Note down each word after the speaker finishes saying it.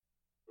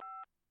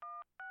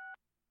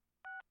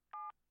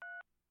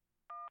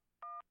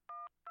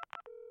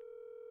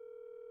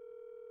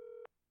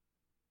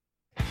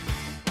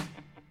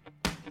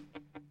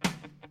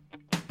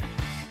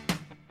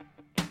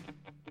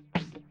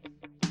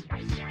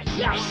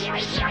Like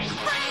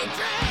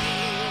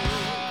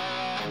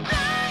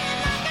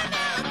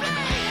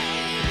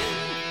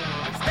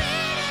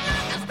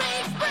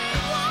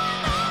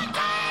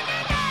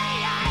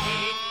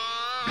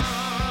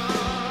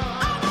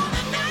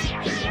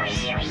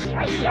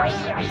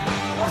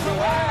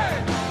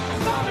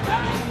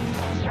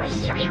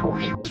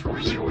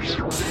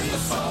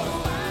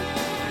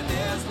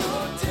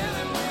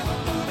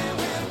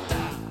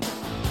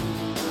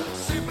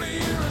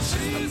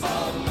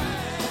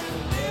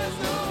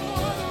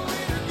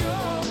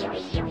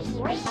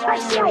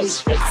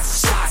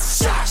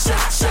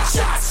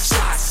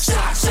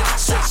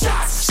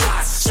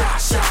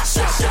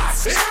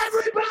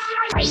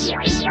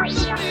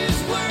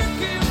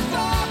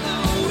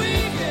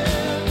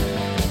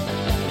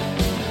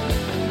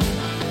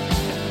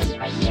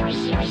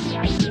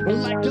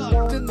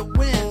dust in the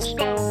wind,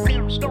 storm,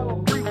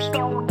 creep,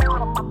 storm,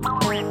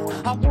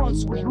 I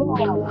once was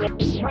wrong.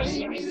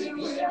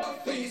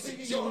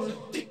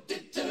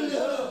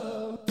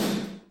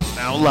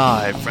 Now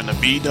live from the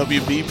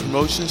BWB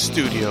Promotion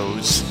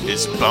Studios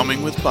is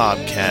Bumming with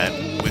Bobcat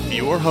with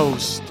your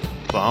host,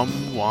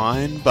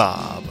 Bumwine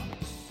Bob.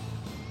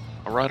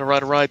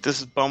 Alright, this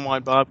is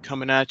Bumwine Bob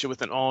coming at you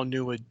with an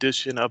all-new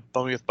edition of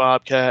Bumming with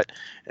Bobcat,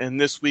 and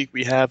this week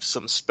we have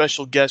some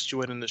special guests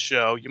joining the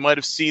show. You might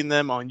have seen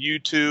them on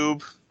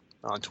YouTube,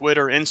 on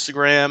Twitter,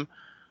 Instagram.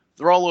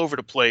 They're all over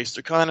the place.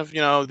 They're kind of,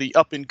 the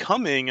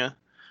up-and-coming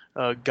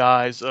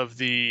guys of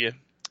the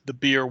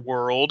beer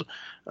world,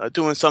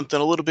 doing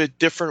something a little bit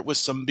different with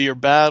some beer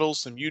battles,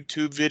 some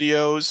YouTube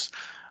videos.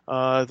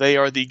 They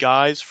are the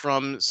guys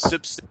from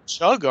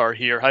SipSipChug are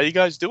here. How you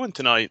guys doing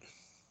tonight?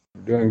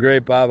 Doing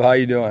great, Bob. How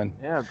you doing?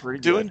 Yeah, pretty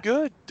good.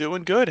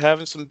 Doing good.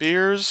 Having some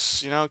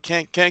beers.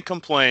 Can't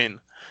complain.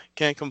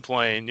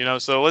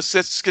 So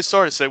let's get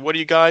started. Say, what are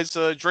you guys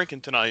drinking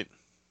tonight?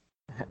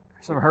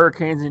 Some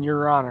hurricanes in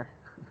your honor.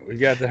 We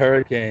got the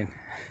hurricane.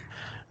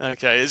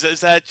 Okay, is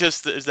that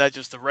just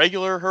the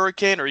regular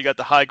hurricane, or you got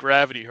the high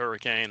gravity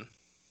hurricane?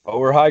 Oh,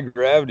 we're high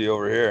gravity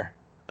over here.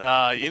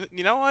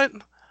 You know what?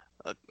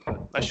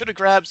 I should have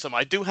grabbed some.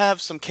 I do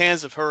have some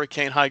cans of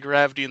Hurricane High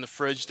Gravity in the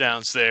fridge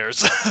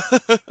downstairs.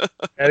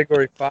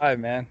 Category 5,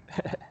 man.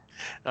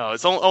 No,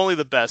 it's only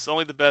the best.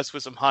 Only the best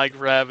with some high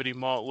gravity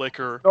malt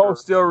liquor. Oh,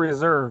 still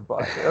reserved,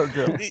 but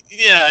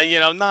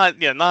yeah,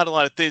 not a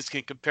lot of things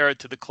can compare it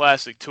to the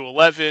classic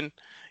 211.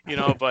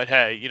 But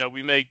hey,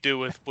 we make do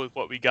with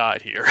what we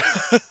got here.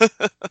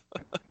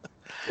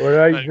 What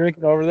are you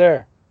drinking over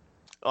there?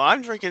 Well,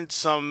 I'm drinking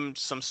some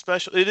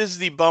special. It is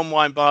the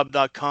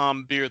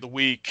bumwinebob.com beer of the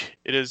week.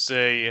 It is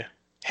a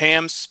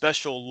ham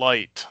special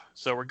light.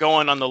 So we're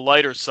going on the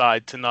lighter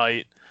side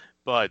tonight,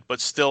 but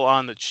still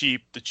on the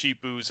cheap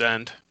booze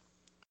end.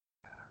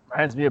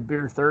 Reminds me of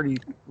Beer 30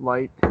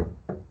 light.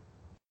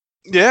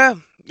 Yeah.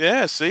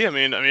 See, I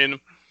mean, do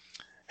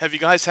you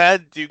guys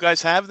have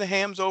the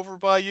hams over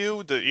by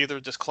you? Either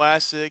just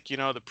classic,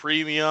 the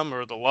premium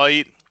or the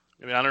light?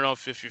 I mean, I don't know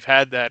if you've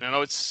had that. I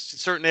know it's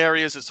certain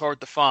areas it's hard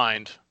to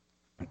find.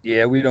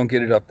 Yeah, we don't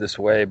get it up this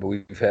way, but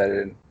we've had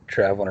it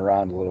traveling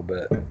around a little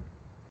bit.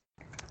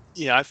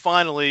 Yeah, I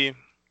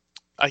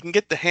can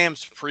get the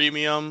hams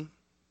premium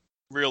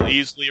real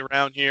easily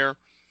around here,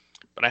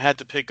 but I had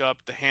to pick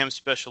up the ham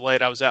special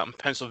light. I was out in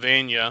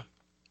Pennsylvania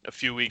a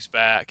few weeks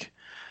back,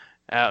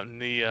 out in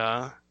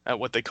the at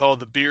what they call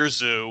the beer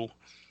zoo.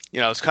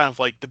 It's kind of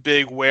like the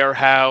big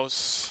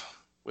warehouse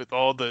with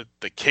all the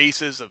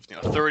cases of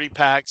 30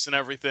 packs and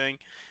everything,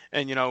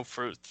 and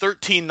for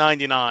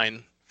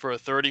 $13.99 for a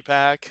 30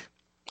 pack,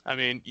 I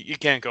mean you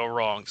can't go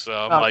wrong. So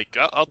I'm like,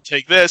 I'll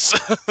take this.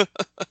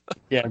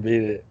 Can't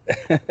beat it.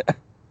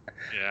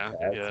 Yeah,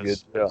 that's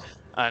good deal.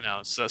 I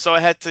know. So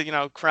I had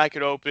to crack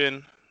it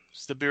open.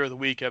 It's the beer of the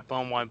week at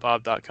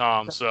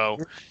bumwinebob.com. So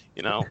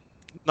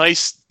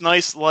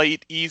nice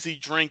light, easy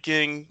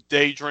drinking,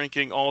 day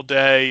drinking all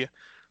day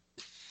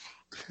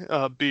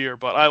beer.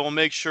 But I will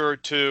make sure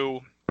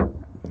to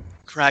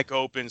crack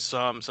open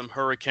some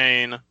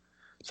Hurricane,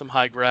 some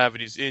high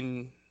gravities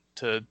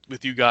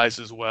with you guys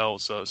as well.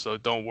 So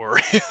don't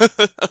worry.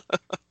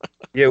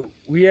 Yeah,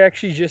 we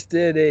actually just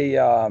did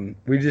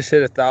we just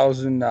hit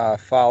 1,000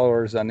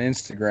 followers on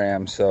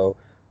Instagram. So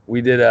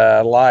we did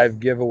a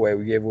live giveaway.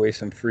 We gave away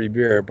some free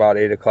beer about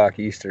 8 o'clock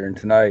Eastern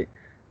tonight.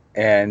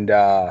 And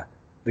the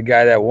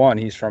guy that won,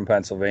 he's from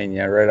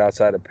Pennsylvania, right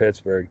outside of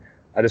Pittsburgh.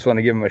 I just want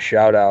to give him a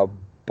shout out.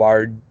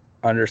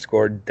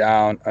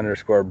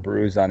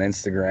 Bard_down_brews on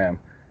Instagram.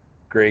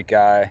 Great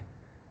guy.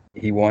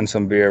 He won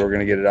some beer. We're going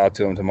to get it out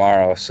to him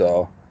tomorrow.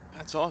 So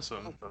that's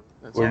awesome.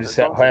 We're just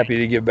happy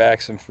to give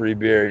back some free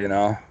beer,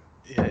 Yeah,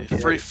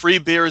 free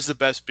beer is the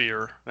best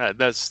beer.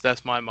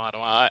 That's my motto.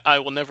 I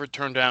will never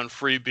turn down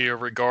free beer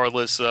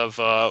regardless of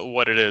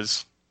what it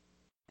is.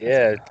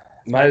 Yeah.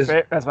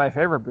 That's my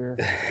favorite beer.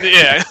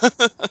 Yeah.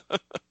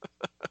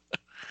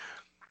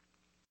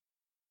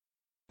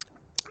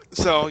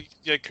 So,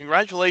 yeah,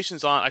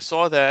 congratulations on, I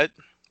saw that,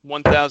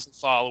 1,000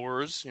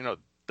 followers,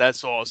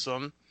 that's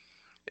awesome.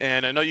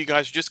 And I know you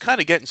guys are just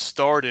kind of getting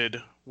started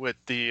with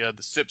the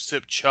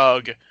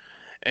SipSipChug,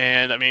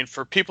 And I mean,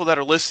 for people that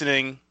are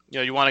listening,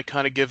 you want to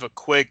kind of give a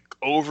quick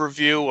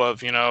overview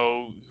of,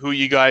 who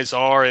you guys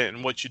are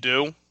and what you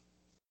do.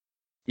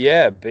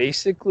 Yeah,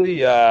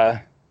 basically,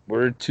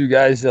 we're two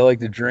guys that like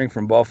to drink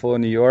from Buffalo,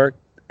 New York,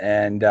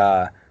 and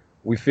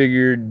we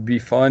figured it'd be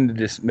fun to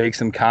just make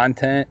some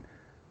content.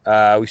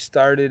 We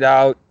started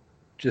out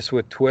just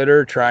with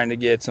Twitter, trying to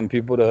get some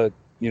people to,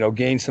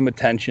 gain some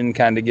attention,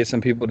 kind of get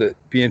some people to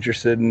be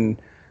interested in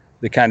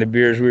the kind of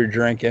beers we were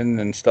drinking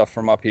and stuff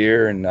from up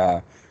here.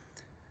 And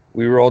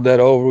we rolled that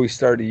over. We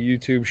started a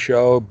YouTube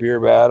show, Beer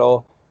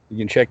Battle. You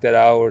can check that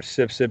out. Or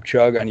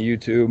SipSipChug on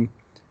YouTube,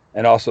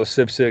 and also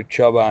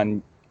SipSipChug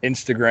on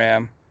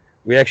Instagram.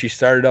 We actually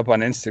started up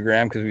on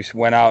Instagram because we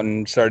went out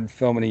and started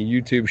filming a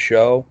YouTube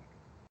show.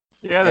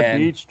 Yeah, the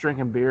beach,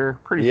 drinking beer,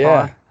 pretty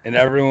fun. And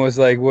everyone was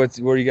like, where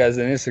are you guys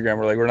on Instagram?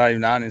 We're like, we're not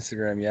even on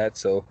Instagram yet,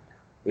 so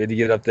we had to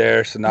get up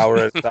there. So now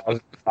we're at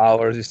 1,000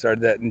 followers. We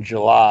started that in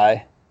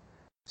July.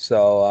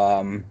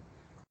 So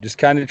just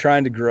kind of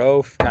trying to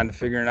grow, kind of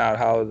figuring out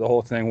how the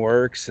whole thing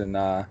works, and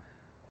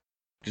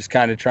just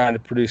kind of trying to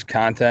produce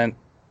content.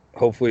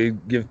 Hopefully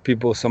give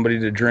people somebody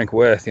to drink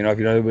with. If you don't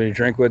have anybody to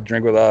drink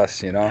with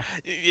us, Yeah,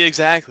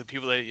 exactly.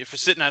 People that, if you're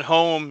sitting at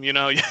home, you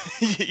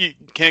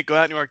can't go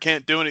out anywhere,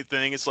 can't do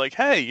anything. It's like,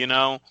 hey,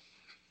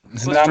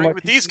 let's drink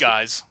with these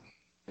guys.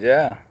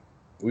 Yeah.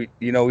 We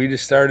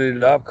just started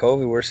it up,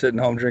 COVID. We're sitting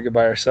home drinking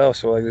by ourselves.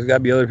 So there's got to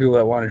be other people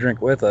that want to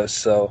drink with us.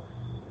 So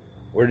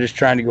we're just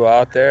trying to go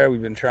out there.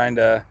 We've been trying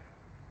to,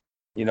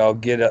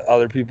 get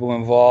other people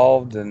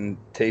involved and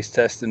taste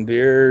testing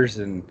beers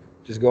and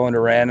just going to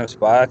random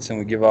spots, and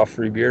we give off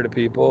free beer to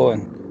people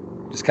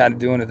and just kind of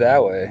doing it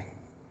that way.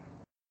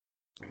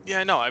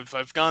 Yeah, no,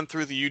 I've gone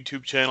through the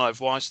YouTube channel. I've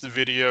watched the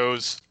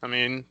videos. I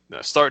mean,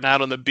 starting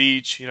out on the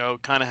beach,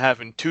 kind of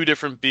having two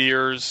different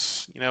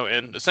beers,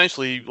 and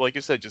essentially, like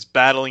you said, just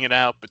battling it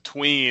out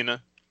between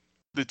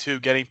the two,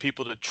 getting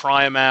people to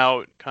try them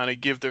out, kind of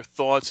give their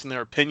thoughts and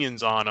their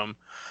opinions on them.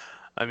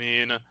 I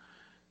mean,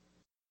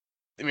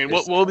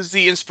 what was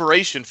the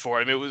inspiration for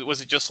it? I mean,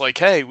 was it just like,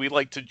 hey, we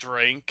like to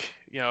drink,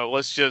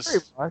 let's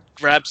just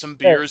grab some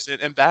beers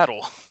and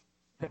battle?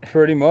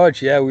 Pretty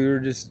much, yeah. We were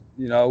just,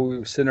 we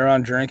were sitting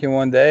around drinking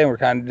one day, and we're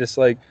kind of just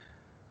like,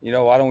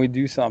 why don't we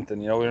do something?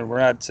 We're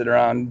not sitting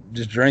around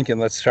just drinking.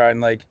 Let's try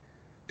and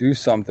do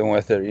something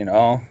with it.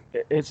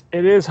 It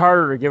is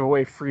harder to give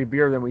away free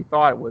beer than we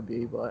thought it would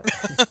be, but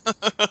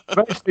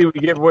eventually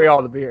we give away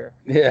all the beer.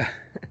 Yeah.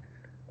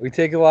 We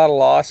take a lot of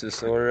losses,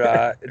 so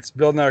we're it's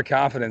building our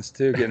confidence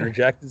too, getting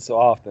rejected so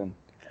often.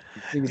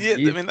 Yeah, I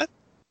mean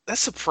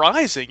that's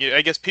surprising.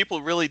 I guess people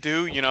really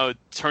do,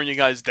 turn you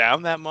guys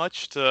down that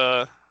much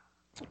to.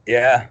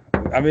 Yeah,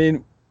 I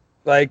mean,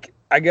 I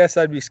guess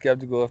I'd be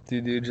skeptical if two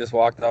dudes just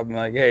walked up and be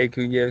like, "Hey,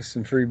 can we give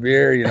some free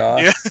beer?"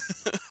 Yeah.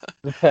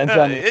 Depends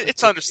on.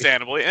 It's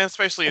understandable, and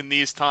especially in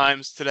these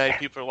times today,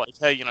 people are like,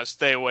 "Hey,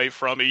 stay away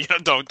from me.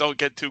 Don't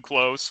get too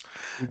close."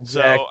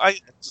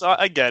 Exactly. So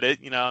I get it.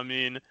 I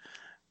mean.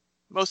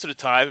 Most of the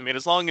time, I mean,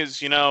 as long as,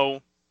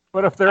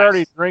 But if they're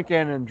already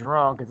drinking and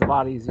drunk, it's a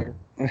lot easier.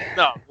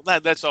 No,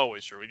 that's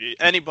always true.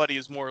 Anybody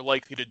is more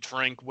likely to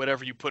drink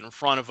whatever you put in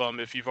front of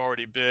them if you've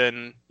already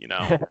been,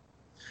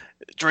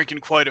 drinking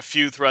quite a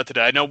few throughout the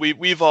day. I know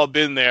we've all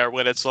been there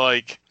when it's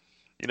like,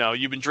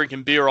 you've been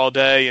drinking beer all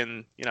day,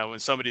 and, when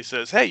somebody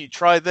says, hey, you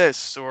try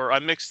this, or I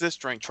mixed this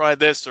drink, try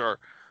this, or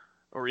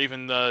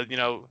even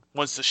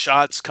once the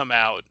shots come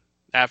out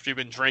after you've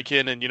been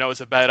drinking and,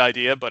 it's a bad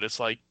idea, but it's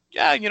like,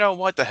 yeah,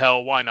 what the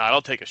hell? Why not?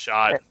 I'll take a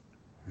shot.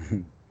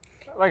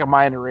 Like a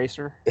mind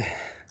eraser.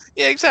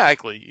 Yeah,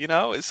 exactly.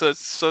 So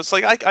it's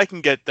like I can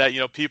get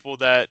that. People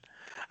that,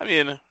 I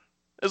mean,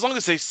 as long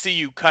as they see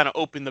you kind of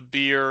open the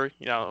beer,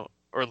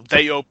 or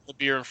they open the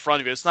beer in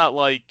front of you, it's not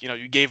like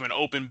you gave an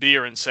open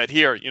beer and said,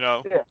 "Here,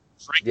 drink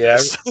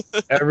this."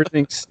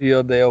 Everything's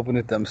sealed. They open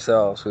it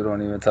themselves. We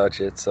don't even touch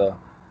it. So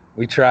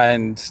we try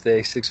and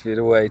stay 6 feet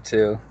away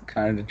too,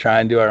 kind of to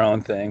try and do our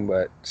own thing,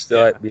 but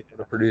still be able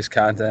to produce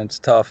content. It's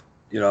tough,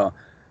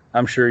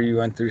 I'm sure you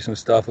went through some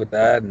stuff with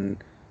that,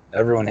 and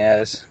everyone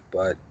has,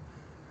 but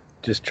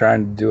just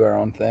trying to do our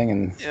own thing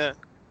and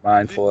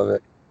mindful of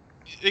it.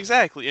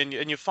 Exactly, and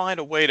you find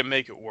a way to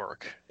make it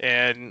work,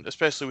 and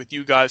especially with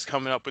you guys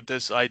coming up with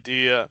this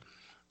idea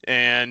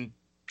and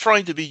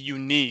trying to be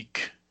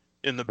unique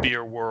in the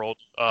beer world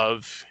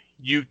of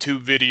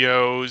YouTube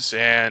videos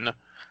and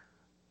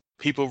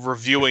people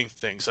reviewing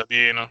things. I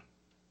mean,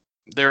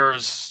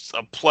 there's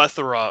a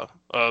plethora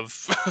of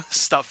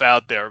stuff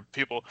out there.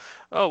 People,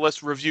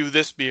 let's review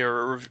this beer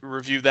or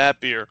review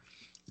that beer.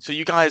 So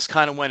you guys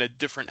kind of went a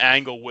different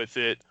angle with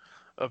it,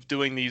 of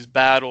doing these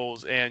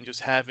battles and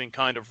just having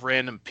kind of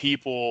random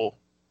people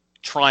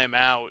try them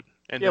out.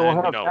 And we'll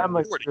have them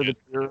the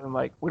beer,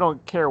 and we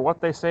don't care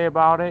what they say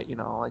about it.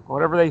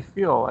 Whatever they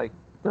feel.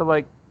 They're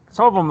like,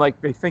 some of them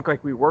they think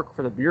we work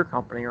for the beer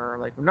company,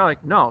 or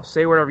no,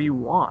 say whatever you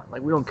want.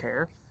 We don't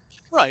care.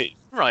 Right.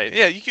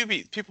 Yeah,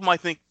 people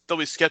might think they'll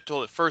be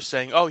skeptical at first,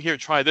 saying, "Oh, here,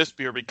 try this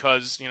beer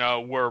because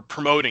we're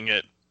promoting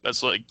it."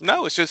 That's like,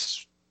 no, it's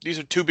just these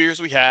are two beers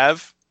we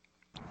have.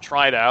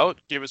 try it out,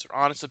 give us an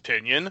honest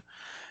opinion,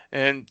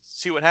 and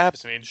see what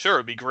happens. I mean, sure,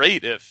 it'd be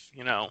great if,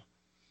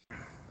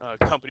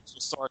 companies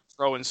will start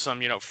throwing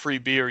some, free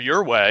beer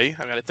your way.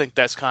 I mean, I think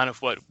that's kind of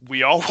what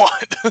we all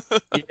want.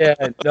 Yeah,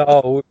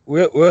 no,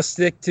 we'll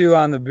stick to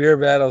on the beer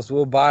battles.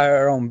 We'll buy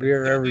our own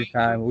beer every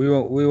time. We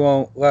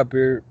won't let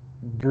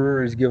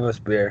breweries give us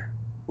beer.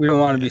 We don't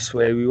want to be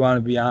swayed. We want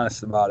to be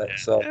honest about it.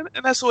 So and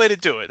that's the way to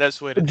do it. That's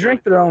the way to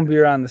drink their own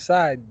beer on the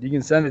side. You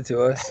can send it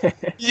to us.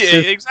 Yeah,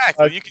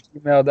 exactly. You can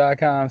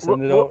email.com.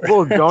 Send it over.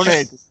 We'll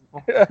donate.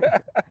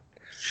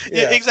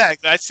 Yeah,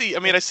 exactly. I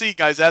see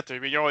guys out there. I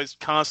mean, you're always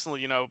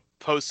constantly,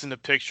 posting the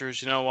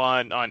pictures,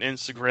 on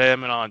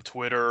Instagram and on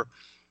Twitter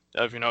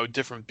of,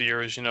 different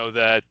beers,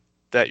 that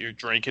you're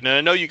drinking. And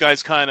I know you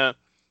guys kind of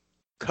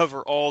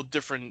cover all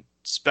different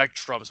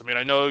spectrums. I mean,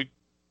 I know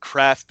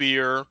craft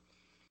beer,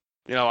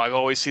 I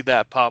always see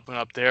that popping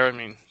up there. I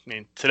mean,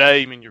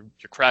 today, you're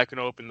cracking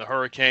open the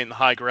Hurricane, the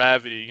High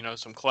Gravity,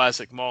 some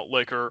classic malt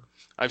liquor.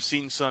 I've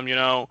seen some,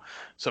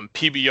 some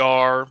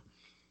PBR.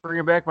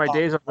 Bringing back my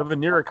days of living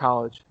near a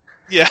college.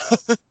 Yeah.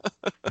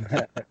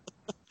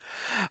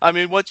 I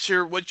mean, what's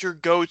your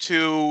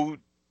go-to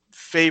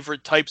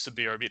favorite types of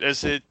beer? I mean,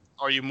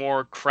 are you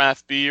more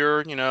craft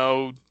beer?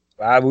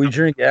 We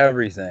drink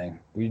everything.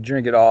 We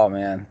drink it all,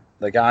 man.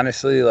 Like,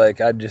 honestly, like,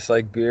 I just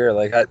like beer.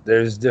 Like,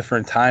 there's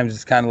different times.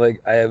 It's kind of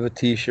like I have a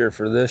T-shirt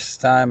for this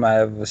time. I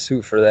have a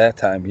suit for that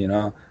time,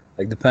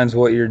 Like, depends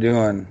what you're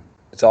doing.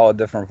 It's all a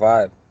different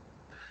vibe.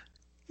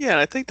 Yeah, and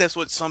I think that's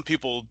what some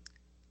people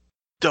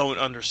don't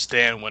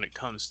understand when it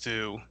comes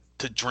to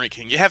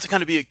drinking. You have to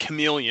kind of be a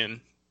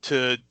chameleon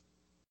to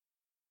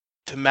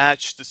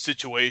match the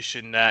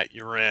situation that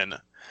you're in.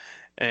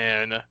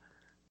 And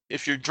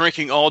if you're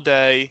drinking all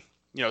day,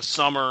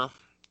 summer,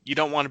 you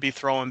don't want to be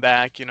throwing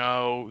back,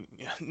 9%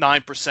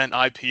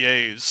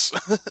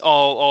 IPAs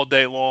all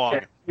day long.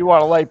 Yeah, you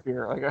want a light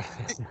beer.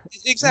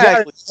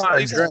 Exactly.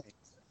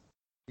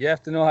 You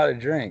have to know how to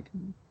drink.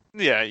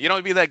 Yeah, you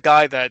don't be that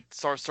guy that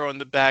starts throwing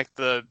back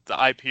the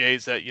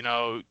IPAs at,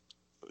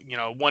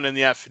 1 in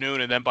the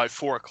afternoon, and then by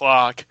 4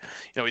 o'clock,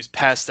 he's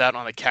passed out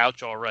on the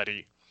couch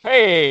already.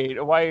 Hey,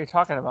 why are you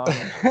talking about it?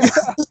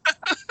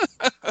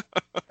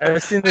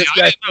 I've seen this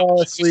guy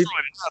fall asleep.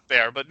 Out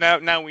there, but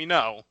now we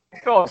know. I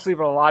fell asleep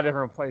in a lot of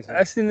different places.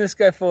 I've seen this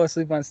guy fall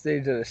asleep on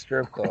stage at a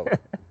strip club.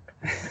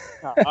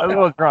 I'm a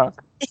little drunk.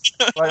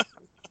 But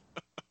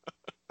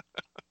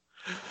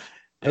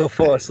he'll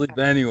fall asleep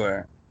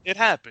anywhere. It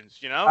happens,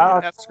 I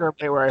don't have to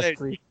discriminate where I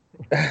sleep.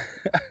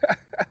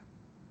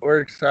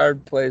 Works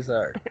hard, plays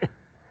hard.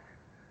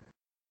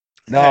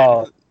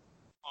 No,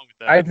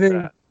 I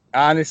think,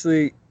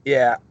 honestly,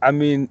 yeah,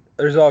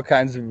 there's all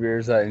kinds of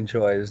beers I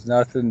enjoy. There's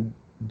nothing,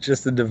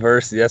 just the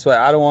diversity. That's why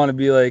I don't want to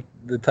be like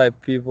the type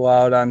of people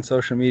out on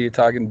social media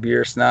talking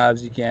beer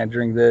snobs. You can't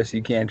drink this,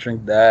 you can't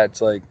drink that.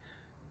 It's like,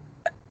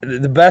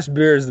 the best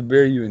beer is the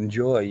beer you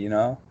enjoy,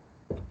 The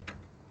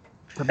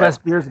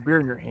best beer is the beer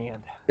in your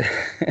hand.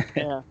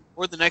 Yeah.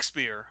 Or the next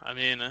beer. I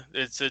mean,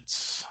 it's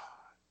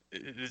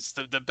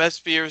the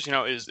best beers,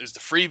 is the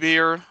free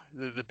beer,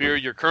 the beer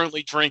you're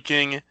currently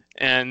drinking,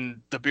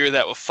 and the beer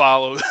that will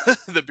follow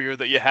the beer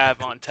that you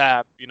have on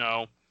tap,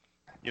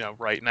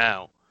 right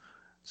now.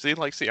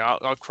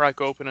 I'll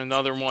crack open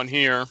another one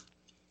here.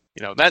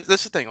 That's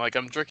the thing. Like,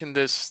 I'm drinking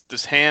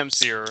this Hams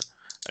here.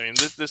 I mean,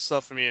 this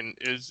stuff,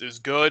 is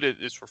good.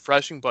 It's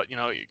refreshing, but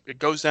it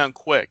goes down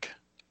quick.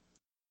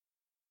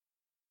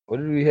 What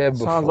did we have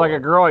before? Sounds like a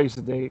girl I used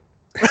to date.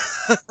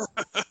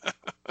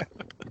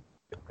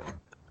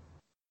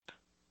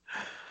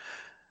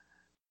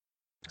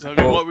 So,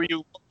 what were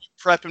you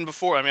prepping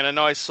before? I mean, I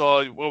know I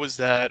saw, what was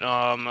that?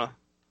 I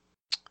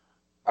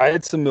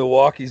had some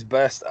Milwaukee's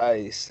Best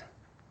Ice.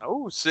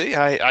 Oh, see,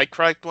 I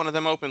cracked one of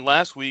them open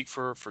last week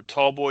for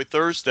Tall Boy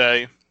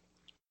Thursday.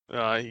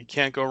 You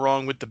can't go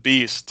wrong with the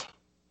Beast.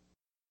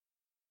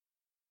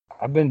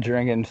 I've been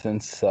drinking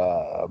since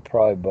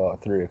probably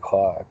about 3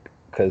 o'clock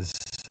because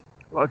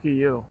lucky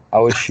you. I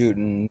was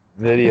shooting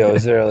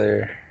videos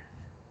earlier.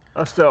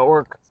 I'm still at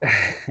work.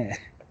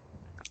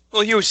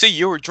 Well, you see,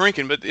 you were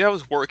drinking, but I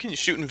was working. You're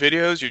shooting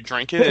videos. You're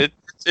drinking.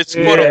 It's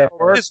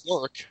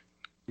work.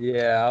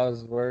 Yeah, I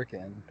was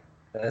working.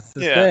 That's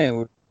the thing.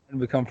 We're going to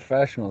become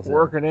professionals.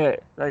 Working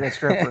it like a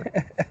stripper.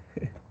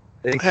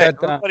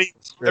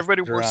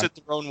 Everybody works it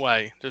their own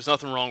way. There's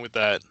nothing wrong with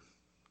that.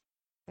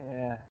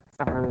 Yeah,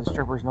 except for the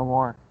strippers no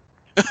more.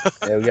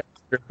 Yeah, we got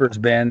strippers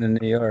banned in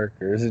New York,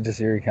 or is it just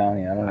Erie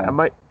County? I don't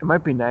know. It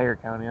might be Niagara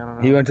County. I don't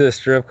know. He went to the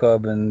strip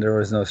club and there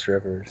was no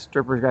strippers.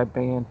 Strippers got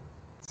banned.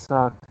 It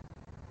sucked.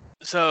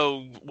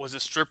 So, was the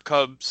strip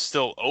club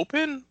still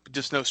open?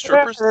 Just no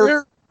strippers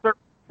there?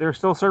 They're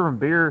still serving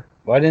beer.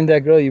 Why didn't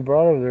that girl you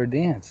brought over there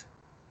dance?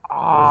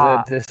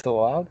 Was that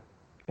disallowed?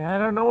 Yeah, I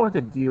don't know what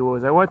the deal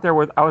was. I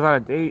was on a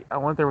date. I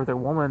went there with a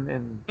woman,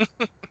 and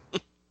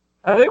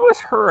I think it was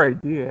her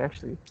idea,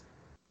 actually.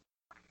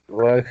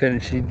 Why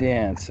couldn't she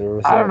dance?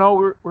 I don't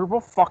know. We're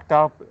both fucked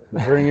up.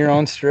 Bring your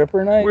own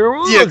stripper night? We were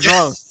a little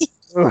drunk.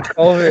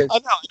 COVID. I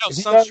know. If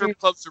you Some let strip me-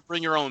 clubs are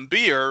bring your own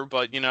beer,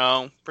 but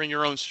bring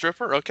your own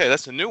stripper. Okay,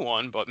 that's a new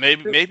one. But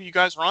maybe you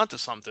guys are onto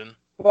something.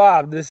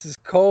 Bob, this is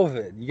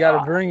COVID. You got to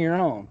Ah. bring your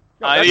own.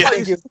 No,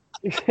 that's yeah.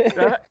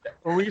 how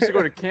when we used to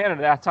go to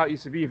Canada, that's how it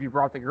used to be. If you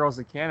brought the girls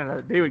to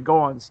Canada, they would go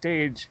on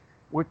stage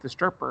with the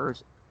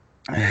strippers.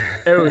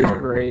 It was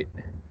great.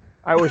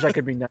 I wish I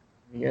could be nice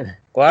again.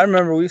 Well, I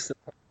remember we used to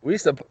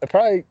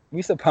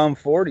pound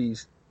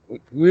 40s.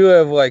 We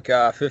live like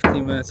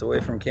 15 minutes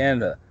away from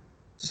Canada,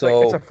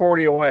 so It's a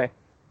 40 away.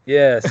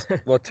 yes,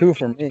 well, 2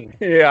 for me.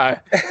 Yeah,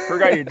 I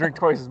forgot you drink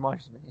twice as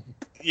much as me.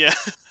 Yeah.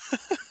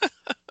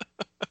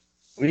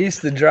 We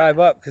used to drive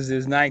up because it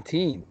was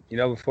 19,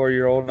 before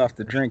you're old enough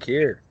to drink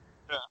here.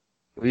 Yeah.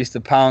 We used to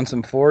pound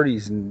some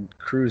 40s and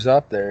cruise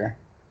up there,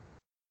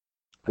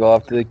 go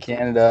up to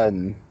Canada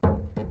and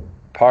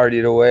party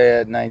it away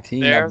at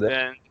 19 There, up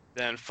there.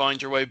 then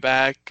find your way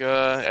back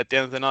at the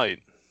end of the night.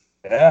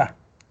 Yeah.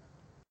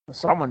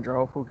 Someone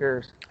drove. Who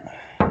cares?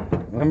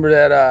 Remember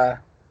that?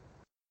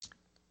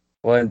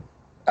 When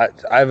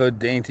I have a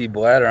dainty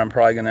bladder, I'm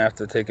probably gonna have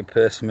to take a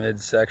piss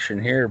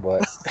midsection here,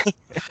 but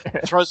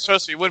Trust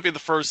me, it wouldn't be the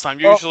first time.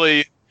 Well,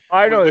 Usually,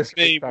 I know with this.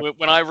 me,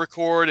 when I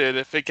record it,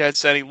 if it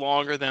gets any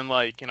longer than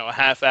a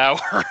half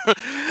hour,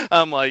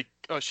 I'm like,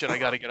 oh shit, I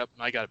gotta get up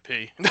and I gotta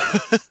pee.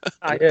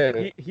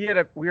 Yeah. He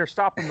had we were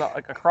stopping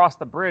across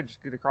the bridge,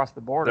 to across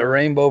the border. the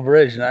Rainbow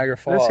Bridge, Niagara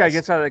Falls. This guy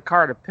gets out of the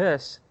car to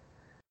piss,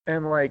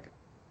 and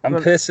I'm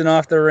then- pissing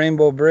off the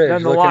Rainbow Bridge,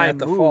 then the looking line at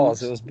the moves.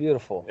 falls. It was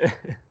beautiful.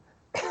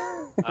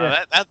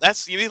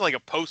 That's you need like a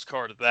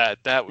postcard of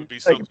that. That would be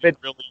Like something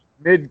really.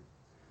 mid.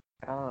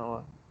 I don't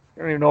know. I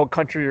don't even know what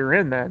country you're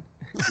in then.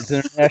 It's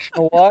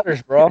international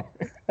waters, bro.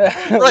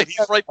 Right,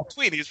 he's right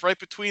between. He's right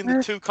between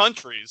the two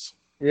countries.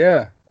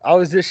 Yeah, I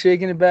was just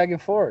shaking it back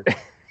and forth.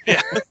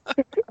 Yeah.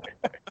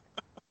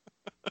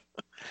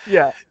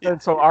 Yeah,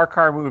 and so our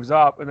car moves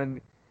up, and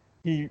then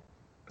he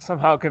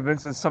somehow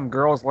convinces some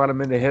girls to let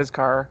him into his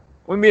car.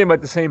 We meet him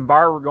at the same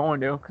bar we're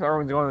going to, because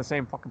everyone's going to the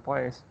same fucking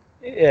place.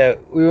 Yeah,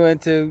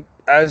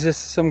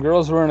 some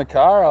girls were in a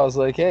car. I was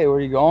like, hey, where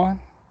are you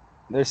going?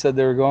 They said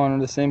they were going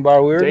to the same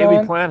bar we were Daily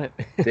going. Planet.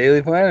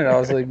 Daily Planet. I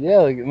was like, yeah,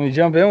 let me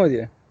jump in with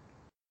you.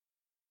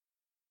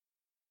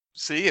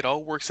 See, it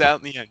all works out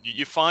in the end.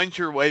 You find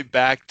your way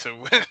back to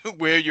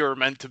where you're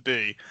meant to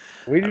be.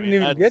 We didn't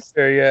even get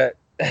there yet.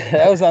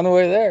 I was on the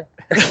way there.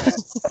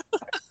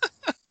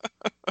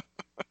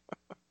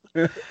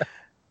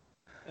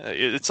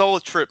 It's all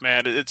a trip,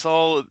 man. It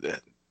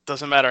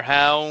doesn't matter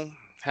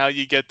how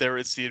you get there.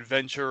 It's the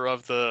adventure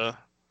of the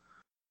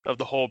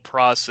whole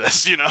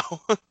process,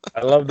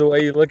 I love the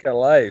way you look at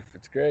life.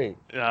 It's great.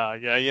 Yeah.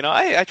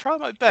 I try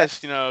my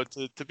best,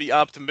 to be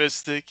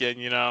optimistic, and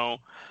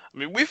I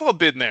mean, we've all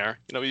been there.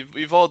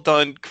 We've all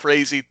done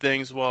crazy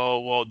things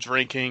while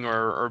drinking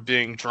or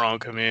being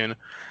drunk. I mean,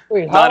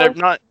 Wait,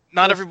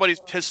 not everybody's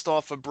pissed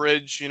off a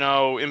bridge,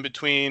 in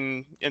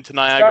between into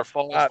Niagara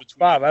Falls. Between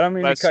Bob, I don't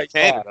mean to West cut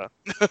you and off.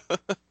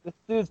 Canada. This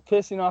dude's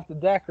pissing off the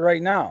deck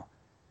right now.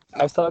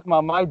 I was talking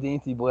about my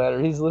dainty bladder.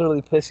 He's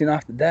literally pissing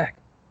off the deck.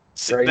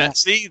 Right now.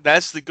 See,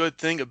 that's the good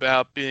thing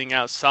about being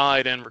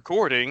outside and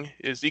recording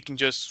is you can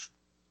just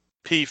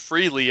pee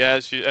freely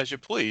as you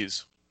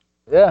please.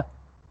 Yeah.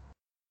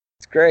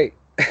 It's great.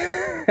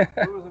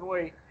 Losing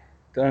weight.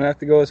 Don't have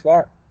to go as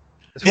far.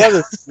 This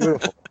weather's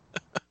beautiful.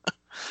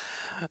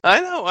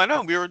 I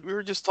know. We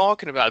were just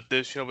talking about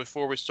this,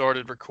 before we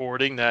started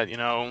recording that,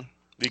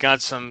 we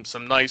got some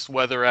nice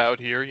weather out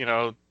here,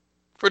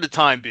 for the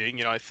time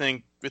being. I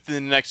think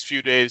within the next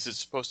few days it's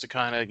supposed to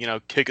kind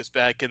of, kick us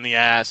back in the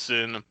ass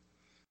and,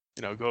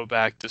 go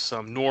back to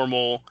some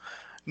normal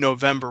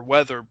November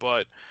weather.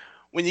 But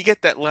when you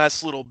get that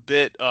last little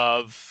bit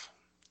of,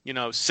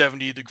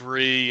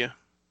 70-degree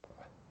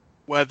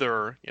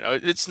weather,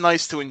 it's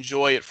nice to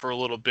enjoy it for a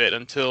little bit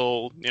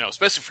until,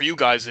 especially for you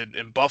guys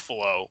in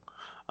Buffalo.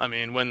 I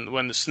mean,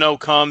 when the snow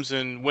comes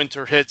and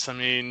winter hits, I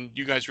mean,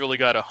 you guys really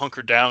got to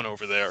hunker down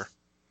over there.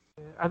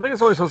 I think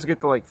it's only supposed to get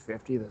to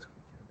 50 this weekend.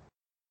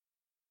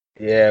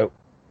 Yeah,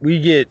 we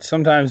get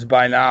sometimes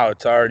by now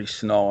it's already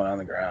snowing on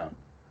the ground.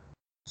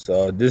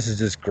 So this is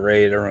just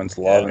great. Everyone's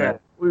loving Yeah,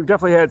 it. we've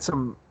definitely had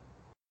some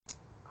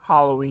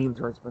Halloweens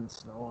where it's been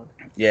snowing.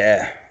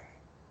 Yeah.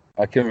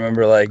 I can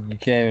remember you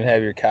can't even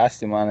have your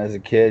costume on as a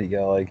kid. You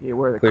gotta You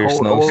wear the put your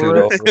coat snowsuit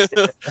over it.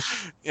 over.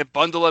 Yeah,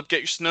 bundle up,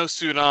 get your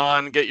snowsuit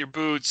on, get your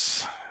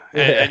boots,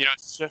 and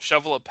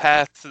shovel a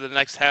path to the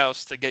next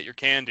house to get your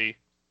candy.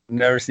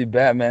 Never see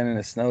Batman in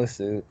a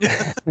snowsuit.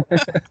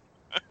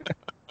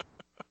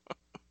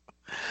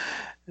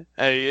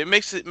 Hey, it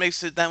makes it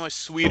that much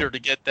sweeter to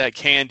get that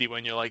candy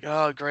when you're like,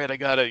 oh great, I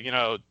gotta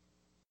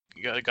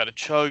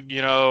chug,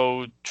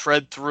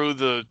 tread through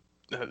the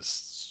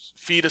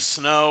feet of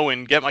snow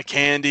and get my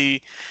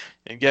candy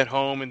and get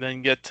home and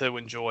then get to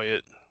enjoy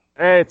it.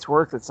 Hey, it's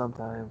worth it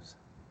sometimes.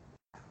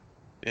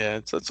 Yeah,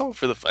 it's all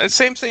for the fun.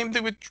 Same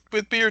thing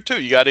with beer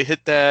too. You got to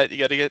hit that. You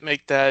got to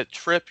make that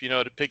trip,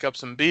 to pick up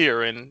some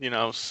beer. And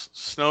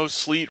snow,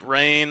 sleet,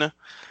 rain,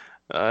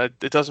 it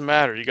doesn't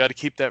matter. You got to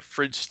keep that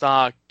fridge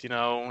stocked,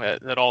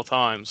 at all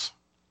times.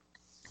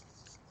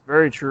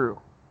 Very true.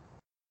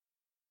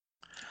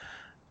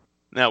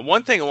 Now,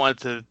 one thing I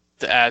wanted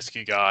to ask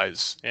you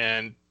guys,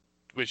 and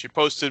which you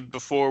posted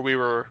before we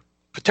were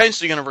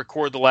potentially going to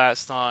record the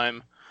last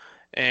time,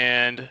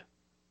 and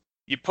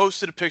you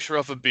posted a picture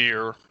of a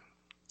beer,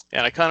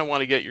 and I kind of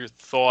want to get your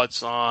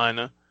thoughts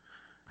on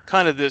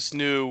kind of this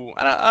new,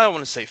 I don't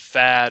want to say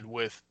fad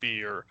with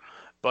beer,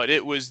 but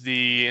it was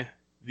the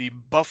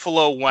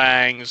Buffalo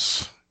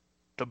Wings,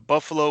 the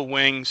Buffalo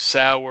Wing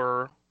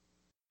sour,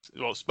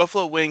 well, it's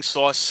Buffalo Wing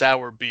sauce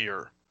sour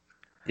beer.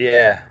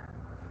 Yeah.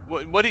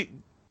 What do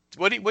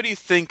you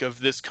think of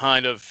this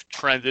kind of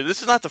trend?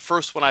 This is not the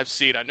first one I've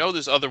seen. I know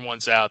there's other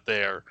ones out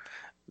there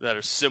that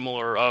are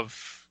similar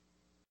of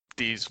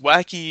these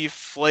wacky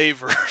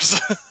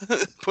flavors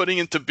putting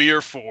into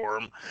beer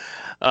form.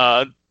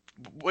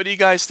 What do you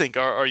guys think?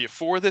 Are you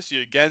for this? Are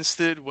you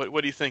against it?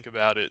 What do you think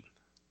about it?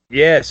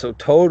 Yeah, so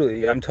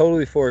totally. I'm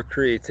totally for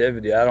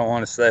creativity. I don't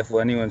want to stifle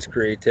anyone's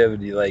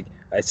creativity. Like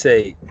I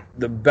say,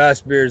 the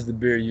best beer is the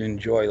beer you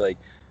enjoy. Like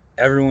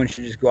everyone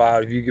should just go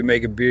out. If you can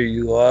make a beer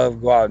you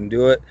love, go out and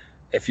do it.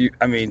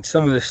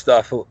 Some of this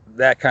stuff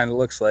that kind of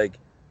looks like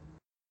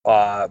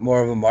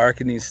more of a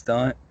marketing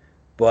stunt,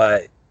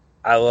 but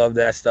I love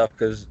that stuff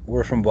because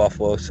we're from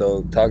Buffalo.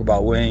 So talk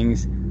about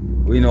wings,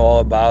 we know all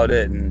about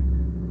it,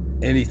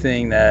 and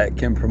anything that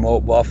can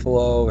promote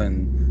Buffalo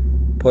and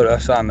put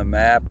us on the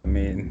map. I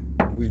mean,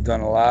 we've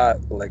done a lot,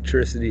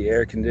 electricity,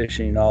 air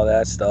conditioning, all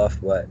that stuff,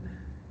 but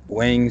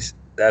wings,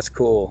 that's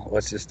cool.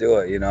 Let's just do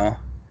it, you know?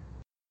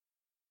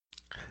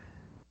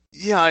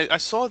 Yeah, I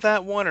saw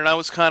that one, and I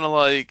was kind of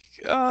like,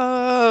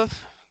 I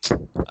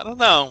don't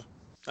know.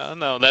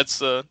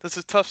 That's a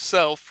tough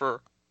sell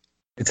for.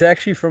 It's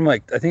actually from I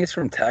think it's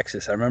from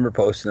Texas. I remember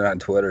posting it on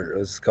Twitter. It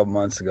was a couple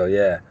months ago,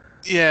 yeah.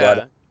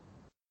 Yeah.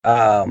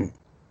 But,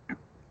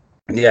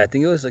 yeah, I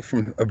think it was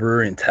from a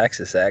brewery in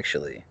Texas,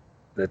 actually,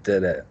 that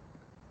did it.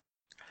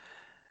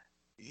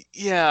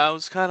 Yeah,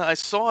 I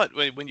saw it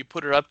when you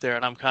put it up there,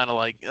 and I'm kind of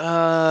like,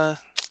 I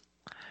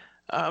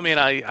mean,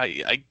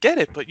 I get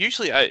it, but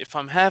usually if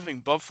I'm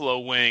having buffalo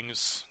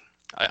wings,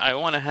 I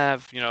want to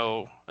have,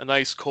 a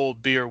nice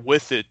cold beer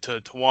with it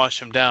to wash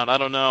them down. I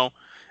don't know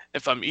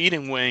if I'm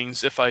eating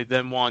wings, if I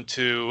then want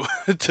to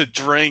to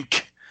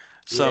drink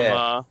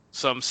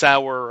some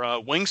sour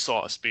wing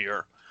sauce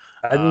beer.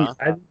 I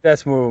think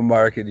that's more of a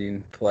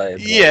marketing play.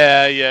 But.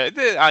 Yeah.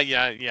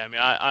 I mean,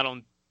 I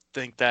don't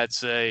think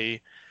that's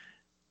a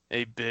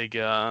big.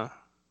 They'll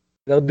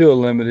do a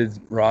limited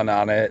run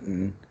on it,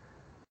 and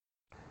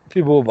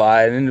people will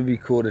buy it, and it'll be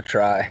cool to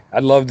try.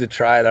 I'd love to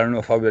try it. I don't know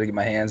if I'll be able to get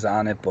my hands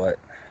on it, but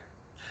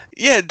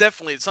yeah,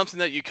 definitely, it's something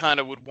that you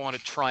kind of would want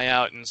to try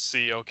out and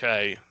see.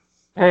 Okay.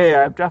 Hey,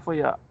 I've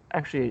definitely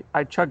actually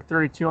I chugged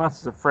 32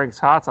 ounces of Frank's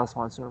hot sauce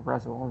once to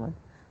impress a woman.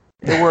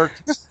 It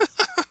worked.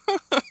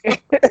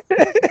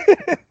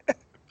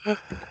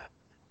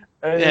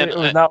 It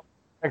was not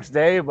the next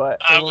day,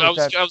 but I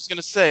was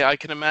gonna say I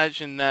can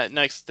imagine that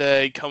next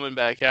day coming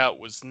back out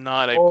was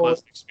not a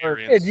pleasant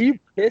experience. Hey, do you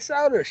piss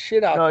out or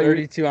shit out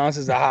 32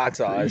 ounces of hot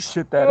sauce? You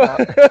shit that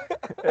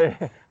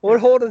out. What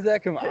hole does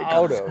that come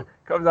out of?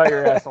 Comes out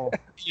your asshole.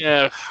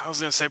 Yeah, I was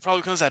gonna say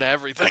probably comes out of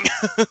everything.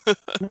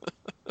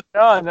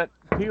 No, and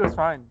he was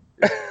fine.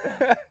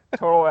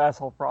 Total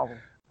asshole problem.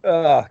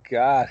 Oh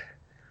God,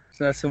 it's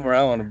not somewhere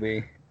I want to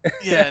be.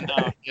 Yeah.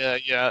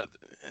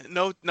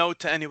 Note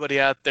to anybody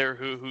out there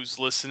who's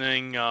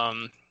listening.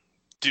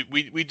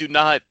 We do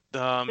not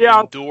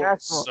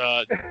endorse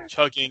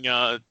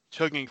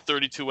chugging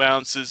 32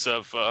 ounces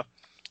of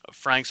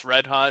Frank's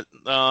Red Hot.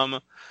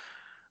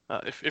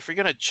 If you're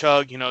gonna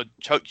chug,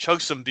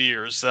 chug some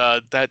beers.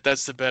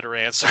 That's the better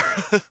answer.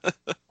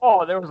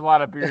 Oh, there was a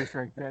lot of beers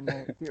drank that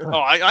night.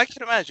 Oh, I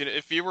can imagine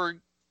if you were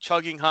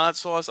chugging hot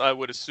sauce, I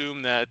would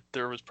assume that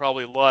there was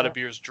probably a lot of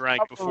beers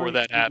drank before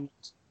that happened.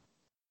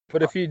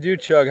 But if you do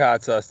chug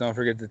hot sauce, don't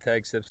forget to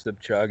tag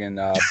SipSipChug and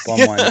bum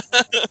wine.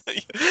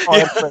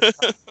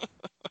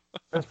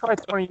 That's probably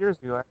 20 years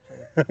ago,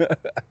 actually.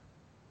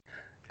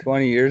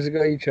 20 years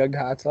ago, you chugged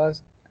hot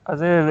sauce? I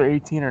was either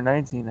 18 or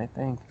 19, I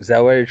think. Is that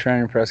why you're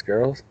trying to impress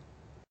girls?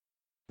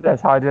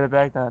 That's how I did it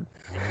back then.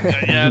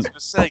 Yeah, I was gonna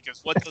say,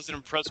 because what doesn't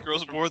impress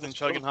girls more than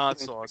chugging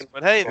hot sauce?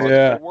 But hey,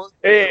 it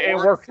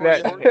worked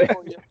that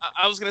night.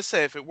 I was gonna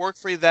say, if it worked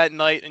for you that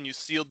night and you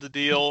sealed the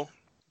deal,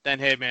 then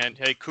hey, man,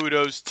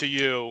 kudos to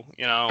you.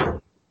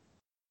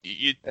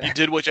 You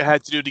did what you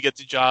had to do to get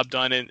the job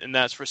done, and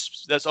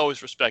that's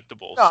always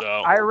respectable. No,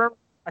 so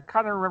I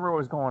kind of remember what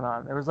was going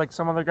on. There was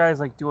some other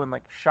guys doing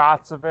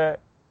shots of it.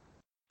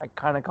 I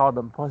kind of called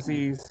them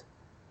pussies,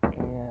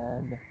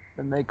 and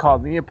then they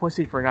called me a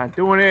pussy for not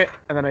doing it,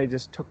 and then I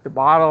just took the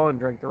bottle and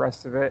drank the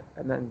rest of it,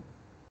 and then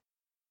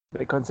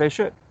they couldn't say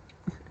shit.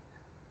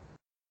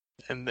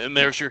 And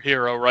there's your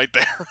hero right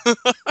there.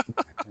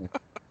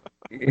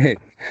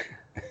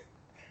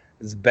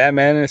 It's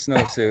Batman in a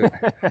snowsuit.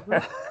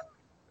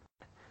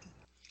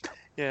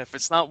 Yeah, if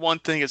it's not one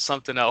thing, it's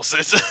something else.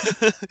 It's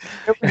it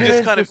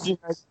just kind of, to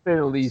say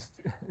the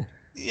least.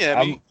 Yeah,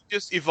 I mean, you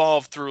just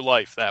evolve through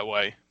life that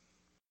way.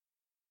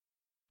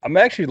 I'm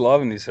actually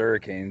loving these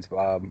hurricanes,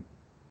 Bob.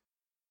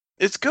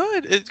 It's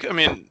good. I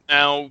mean,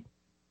 now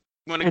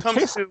when it comes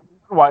tastes to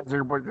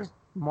wiser, but there's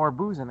more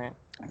booze in it.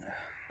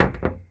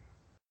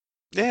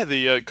 yeah,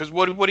 because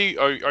what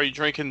are you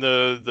drinking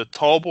the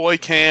tall boy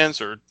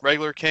cans or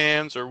regular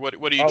cans or what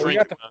are you Oh, we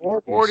drinking? got the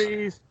 40s.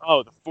 40s.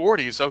 Oh, the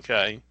 40s.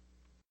 Okay.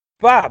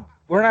 Bob,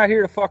 we're not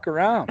here to fuck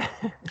around.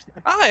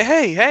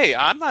 Hey!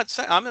 I'm not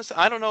saying.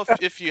 I don't know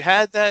if you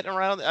had that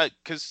around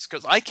because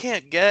I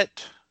can't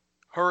get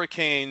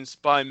Hurricanes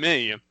by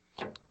me.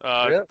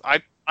 Really?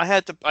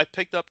 I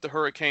picked up the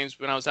Hurricanes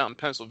when I was out in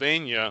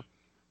Pennsylvania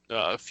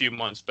a few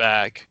months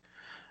back.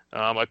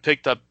 I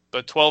picked up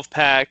a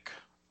 12-pack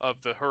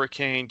of the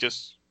Hurricane,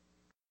 just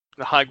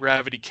the high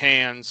gravity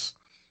cans.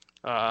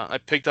 I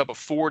picked up a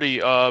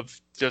 40 of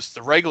just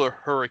the regular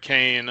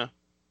Hurricane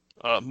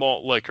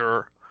malt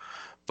liquor.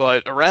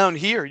 But around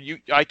here,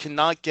 I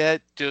cannot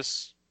get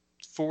just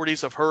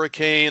 40s of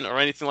Hurricane or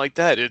anything like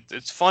that.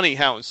 It's funny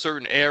how in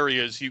certain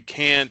areas you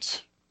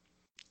can't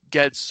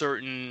get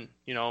certain,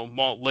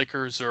 malt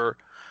liquors or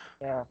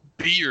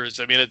beers.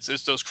 I mean,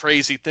 it's those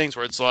crazy things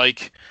where it's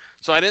like,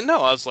 so I didn't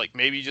know. I was like,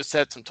 maybe you just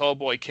had some tall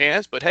boy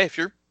cans, but hey, if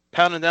you're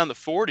pounding down the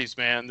 40s,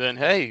 man, then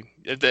hey,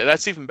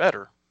 that's even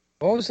better.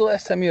 When was the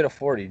last time you had a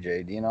 40,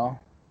 Jay? Do you know?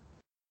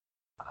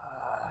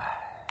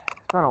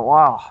 It's been a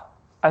while.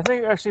 I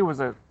think it actually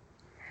was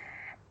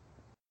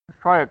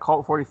probably a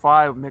Colt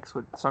 45 mixed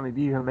with Sunny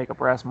D to make a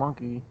Brass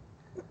Monkey.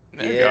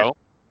 There you go.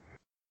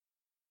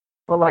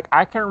 But like,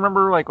 I can't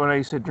remember like when I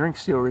used to drink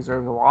Steel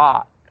Reserves a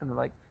lot, and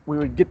like we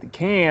would get the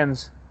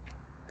cans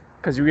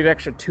because you get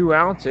extra 2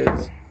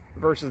 ounces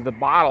versus the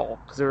bottle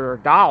because they were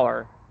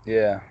 $1.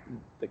 Yeah.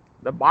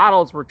 The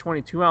bottles were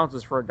 22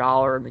 ounces for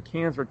 $1, and the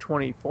cans were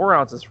 24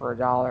 ounces for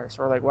 $1.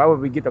 So we're like, why would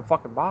we get the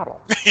fucking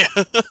bottle? Yeah.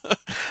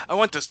 I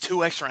want those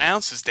 2 extra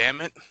ounces, damn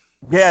it.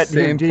 Yeah,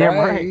 Same damn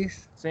price. right.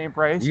 Same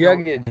price. You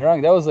gotta get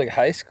drunk. That was like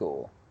high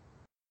school.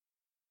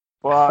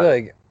 Well, I feel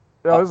like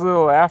that was a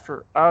little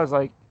after. I was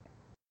like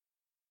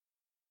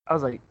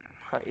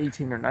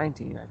 18 or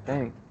 19, I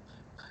think.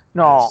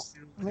 No,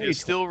 maybe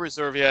Steel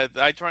Reserve. Yeah,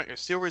 I drank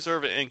Steel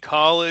Reserve in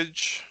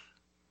college.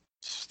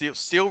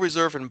 Steel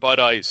Reserve and Bud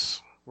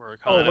Ice were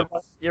kind of.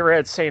 You ever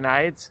had St.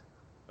 Ides?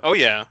 Oh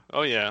yeah.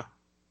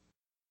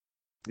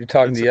 you're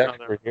talking to the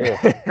another- expert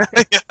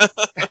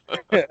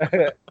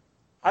here.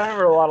 I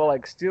remember a lot of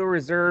like Steel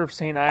Reserve,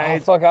 St. Oh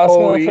Ides. fuck! I was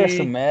OE. gonna throw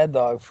some Mad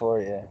Dog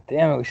for you.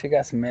 Damn it, we should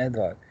got some Mad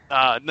Dog.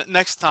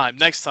 Next time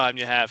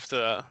you have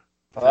to.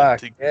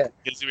 Fuck yeah.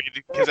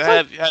 Because I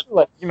had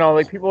Like,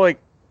 like people like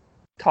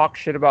talk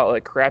shit about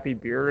like crappy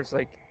beers.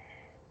 Like,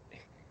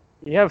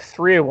 you have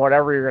 3 of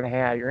whatever you're gonna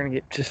have. You're gonna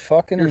get. Just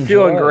fucking. You're enjoy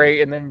feeling it.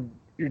 great, and then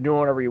you're doing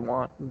whatever you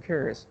want. Who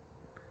cares?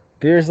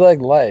 Beer's like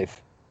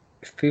life.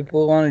 If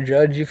people want to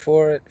judge you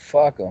for it,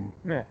 fuck them.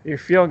 Yeah, you're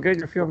feeling good.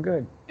 You're feeling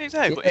good.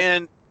 exactly,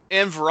 Yeah.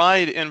 and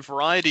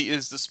variety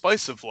is the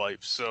spice of life.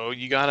 So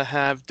you got to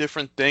have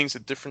different things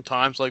at different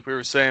times, like we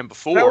were saying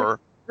before.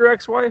 Your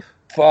ex-wife?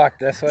 Fuck,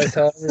 that's what I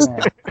tell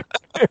everyone.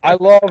 I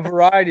love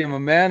variety. I'm a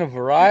man of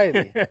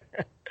variety.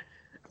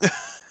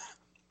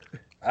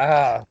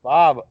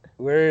 Bob,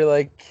 we're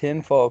like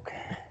kinfolk.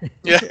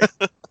 Yeah.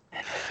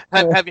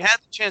 Have you had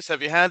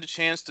the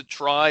chance to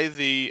try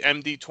the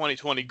MD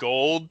 2020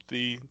 Gold,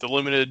 the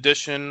limited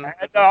edition?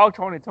 No,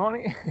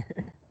 2020.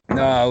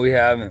 No, we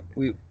haven't.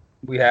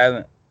 We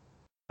haven't.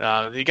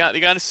 You got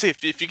to see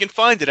if you can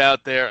find it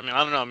out there. I mean,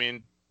 I don't know. I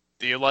mean,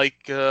 do you like?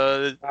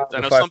 I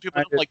know some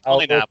people don't like I'll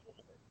look. pineapple.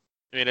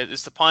 I mean,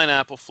 it's the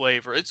pineapple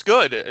flavor. It's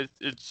good.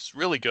 It's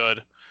really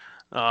good.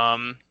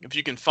 If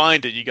you can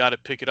find it, you got to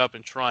pick it up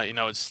and try it.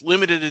 It's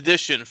limited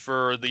edition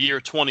for the year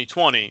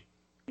 2020.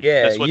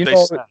 Yeah, That's what they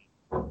say.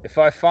 if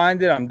I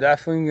find it, I'm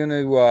definitely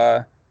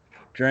gonna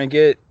drink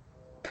it.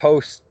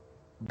 Post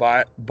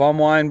by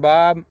Bumwine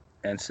Bob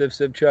and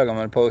SipSipChug. I'm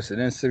gonna post it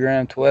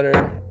Instagram, Twitter,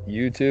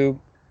 YouTube,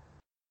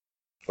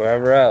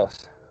 wherever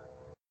else.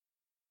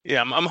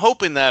 Yeah, I'm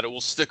hoping that it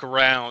will stick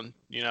around.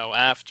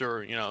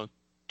 After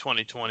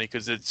 2020,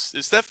 because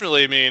it's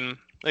definitely. I mean,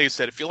 like I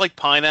said, if you like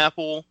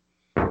pineapple,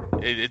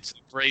 it's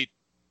a great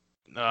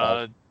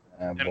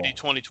MD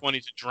 2020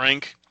 to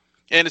drink,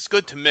 and it's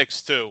good to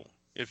mix too.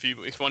 If you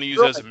want to use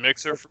it as a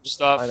mixer for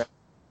stuff.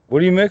 What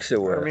do you mix it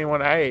with? I mean,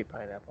 when I ate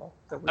pineapple.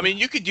 I mean,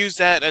 you could use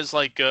that as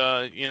like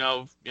if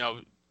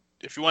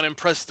you want to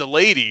impress the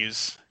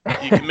ladies,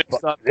 you can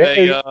mix up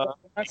a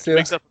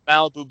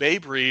Malibu Bay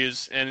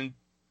Breeze and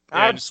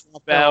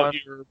swap out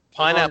your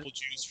pineapple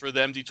juice for the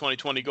MD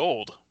 2020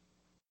 Gold.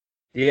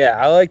 Yeah,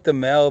 I like the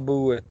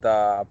Malibu with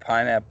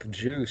pineapple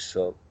juice,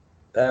 so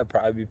that would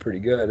probably be pretty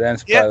good. Then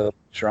it's probably a little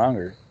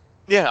stronger.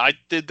 Yeah, I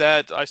did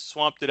that. I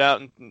swapped it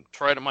out and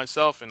tried it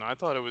myself, and I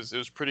thought it was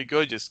pretty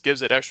good. Just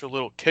gives it extra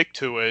little kick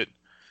to it,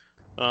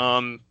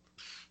 and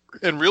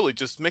really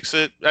just mix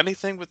it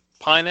anything with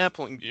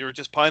pineapple or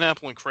just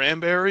pineapple and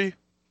cranberry.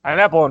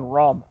 Pineapple and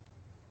rum.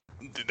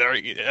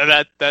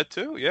 That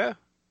too, yeah.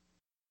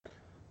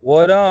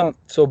 What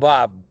So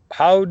Bob,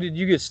 how did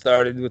you get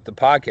started with the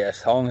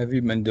podcast? How long have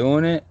you been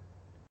doing it?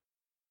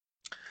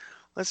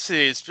 Let's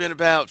see. It's been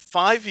about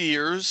 5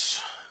 years.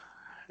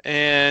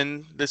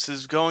 and this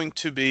is going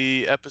to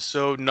be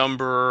episode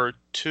number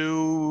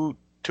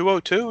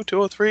 202,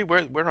 203.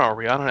 Where are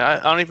we? I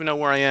don't even know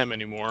where I am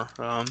anymore.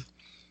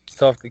 It's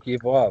tough to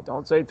keep up.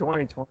 Don't say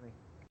 2020.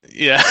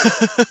 Yeah.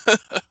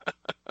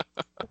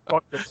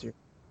 Fuck this year.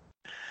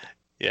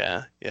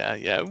 Yeah.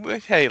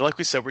 Hey, like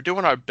we said, we're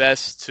doing our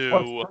best to.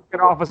 Let's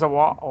get off as a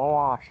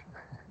wash.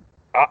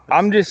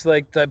 I'm just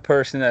like that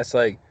person that's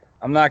like,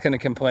 I'm not going to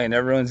complain.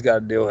 Everyone's got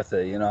to deal with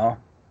it, you know?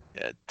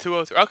 Yeah,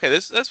 203. Okay,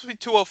 this will be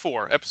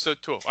 204,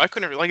 episode 204. I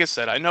couldn't, like I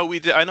said, I know I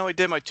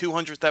did my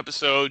 200th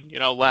episode,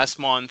 last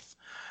month,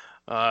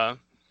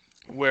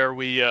 where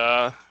we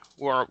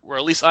or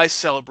at least I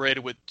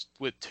celebrated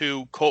with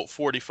two Colt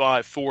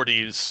 45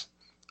 40s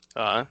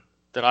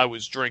that I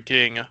was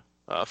drinking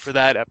for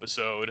that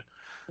episode.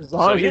 As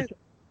long as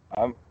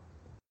yeah.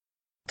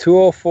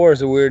 204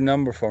 is a weird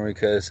number for me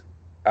because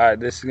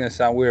this is going to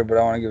sound weird, but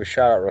I want to give a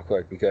shout out real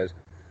quick because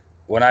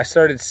when I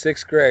started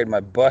 6th grade, my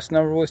bus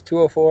number was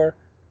 204,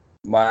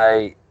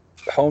 my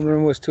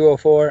homeroom was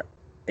 204,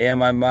 and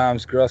my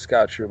mom's Girl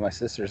Scout troop, my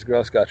sister's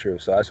Girl Scout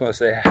troop. So I just want to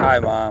say hi,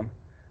 Mom.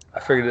 I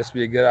figured this would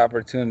be a good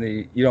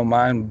opportunity. You don't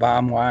mind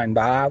Bomb Wine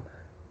Bob?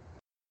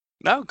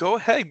 No, go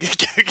ahead.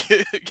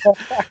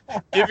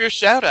 Give your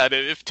shout out.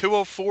 If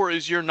 204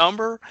 is your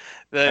number,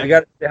 then I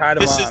got to say hi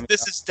to Mom.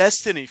 This is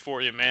destiny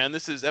for you, man.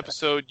 This is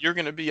you're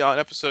going to be on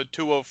episode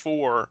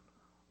 204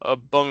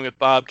 of Bumming with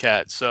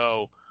Bobcat.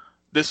 So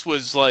this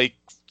was like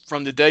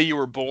from the day you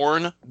were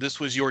born, this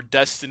was your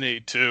destiny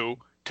to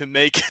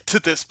make it to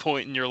this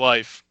point in your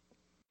life.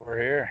 We're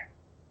here.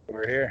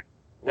 We're here.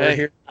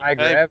 Hey,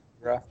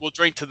 bro. We'll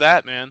drink to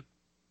that, man.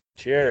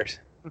 Cheers.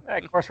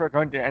 of course, we're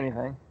going to do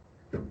anything.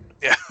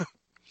 Yeah.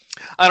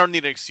 I don't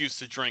need an excuse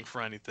to drink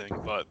for anything,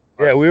 but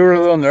yeah, we were a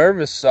little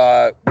nervous.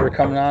 We're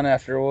coming on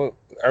after.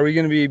 Are we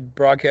going to be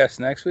broadcast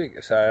next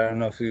week? Sorry, I don't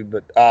know if you,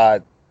 but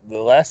the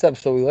last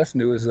episode we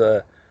listened to was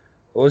what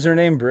was her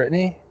name?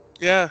 Brittany.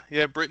 Yeah,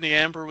 Brittany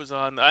Amber was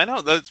on. I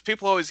know that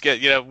people always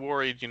get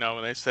worried,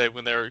 when they say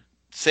when they're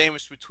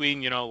sandwiched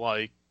between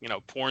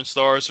porn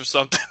stars or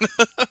something.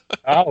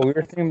 Oh, we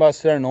were thinking about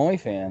starting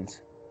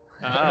OnlyFans.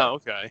 Oh,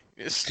 okay.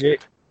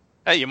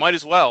 Hey, you might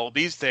as well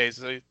these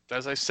days.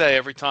 As I say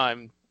every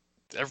time,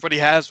 everybody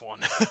has one.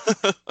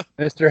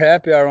 Mr.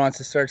 Happy Hour wants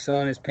to start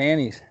selling his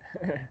panties.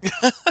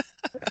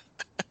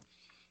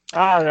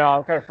 I don't know.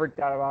 I'm kind of freaked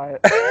out about it.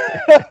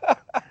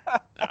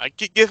 I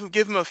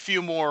give him a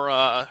few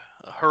more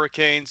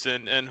hurricanes,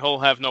 and he'll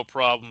have no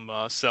problem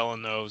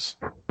selling those.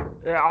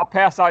 Yeah, I'll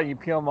pass out and you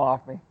peel them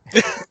off me.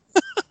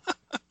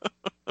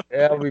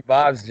 Yeah, it'll be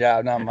Bob's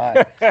job, not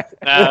mine.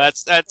 Nah,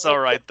 that's all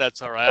right.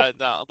 That's all right.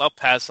 I'll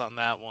pass on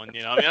that one.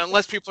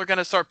 Unless people are going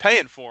to start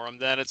paying for them,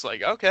 then it's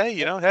like, okay,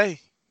 hey.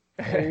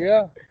 There you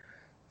go.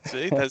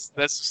 See, that's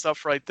the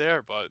stuff right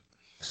there. But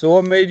so,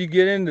 what made you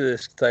get into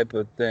this type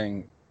of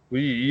thing?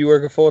 You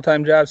work a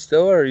full-time job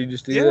still, or you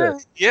just do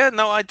this? Yeah.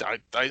 No, I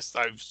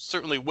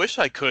certainly wish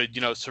I could,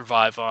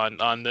 survive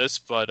on this,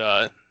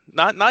 but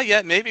not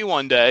yet. Maybe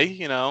one day,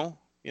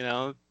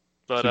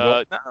 But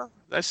no,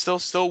 I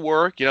still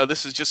work.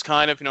 This is just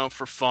kind of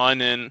for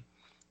fun and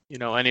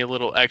any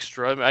little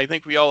extra. I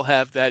think we all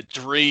have that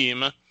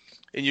dream,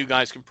 and you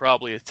guys can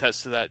probably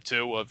attest to that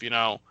too. Of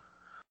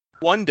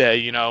one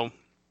day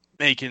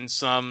making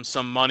some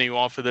money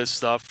off of this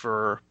stuff,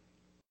 or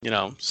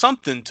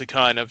something to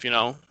kind of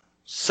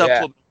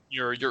supplement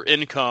your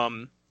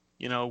income.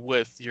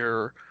 With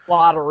your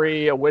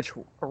lottery, a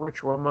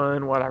rich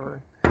woman,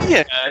 whatever.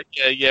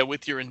 Yeah,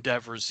 with your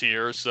endeavors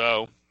here.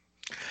 So.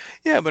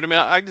 Yeah, but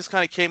I just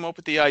kind of came up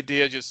with the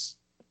idea just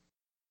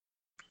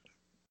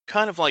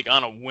kind of like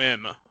on a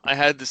whim. I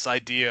had this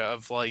idea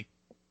of like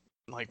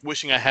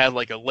wishing I had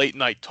like a late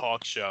night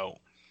talk show.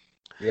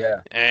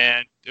 Yeah.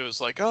 And it was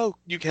like, oh,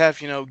 you could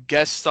have,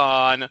 guests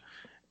on,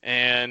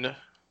 and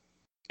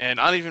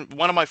not even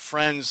one of my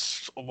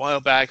friends a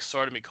while back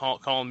started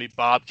calling me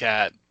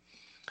Bobcat.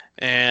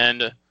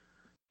 And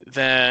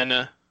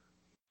then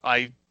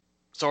I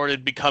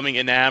started becoming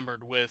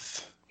enamored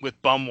with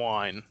bum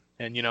wine.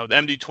 And, the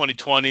MD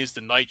 2020s,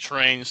 the Night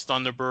Trains,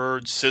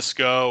 Thunderbirds,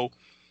 Cisco,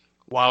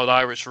 Wild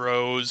Irish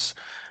Rose,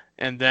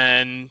 and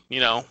then,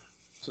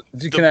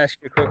 Can I ask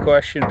you a quick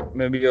question?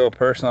 Maybe a little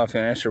personal if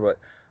you answer, but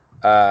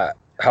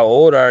how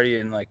old are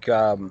you? And,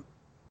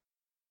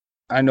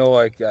 I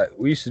know,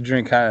 we used to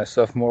drink kind of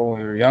stuff more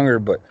when we were younger,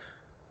 but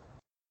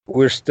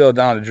we're still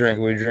down to drink.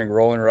 We drink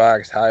Rolling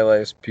Rocks, High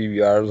Lifes,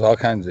 PBRs, all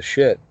kinds of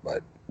shit.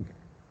 But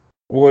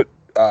what...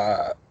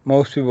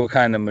 most people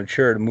kind of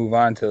mature to move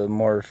on to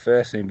more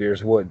fascinating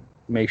beers. What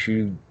makes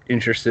you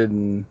interested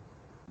in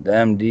the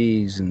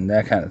MDs and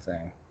that kind of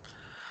thing?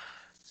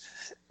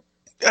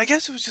 I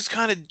guess it was just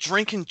kind of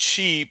drinking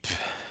cheap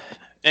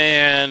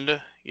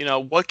and,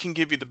 what can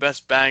give you the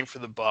best bang for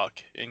the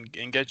buck and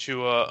get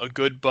you a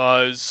good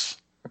buzz,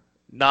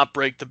 not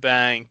break the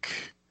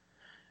bank,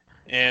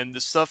 and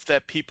the stuff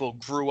that people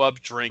grew up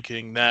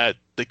drinking that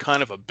they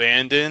kind of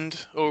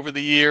abandoned over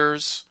the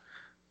years.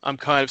 I'm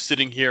kind of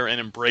sitting here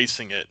and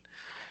embracing it,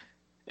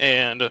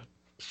 and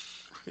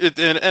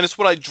it's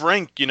what I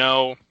drink.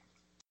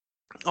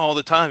 all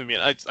the time. I mean,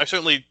 I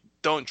certainly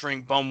don't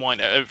drink bum wine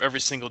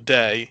every single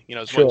day. You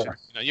know, as much Sure.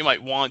 as you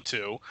might want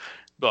to,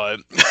 but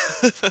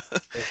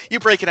you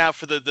break it out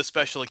for the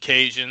special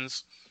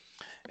occasions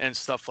and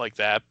stuff like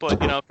that.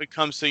 But if it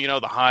comes to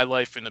the High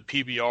Life and the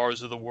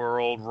PBRs of the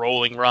world,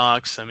 Rolling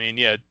Rocks, I mean,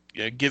 yeah,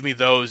 give me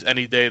those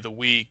any day of the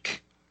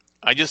week.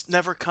 I just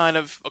never kind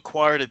of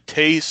acquired a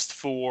taste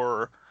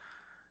for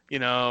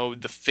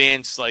the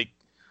fans. Like,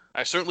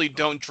 I certainly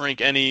don't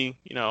drink any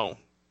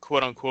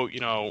quote unquote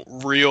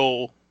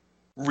real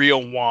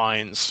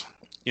wines.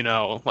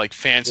 Like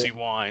fancy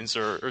wines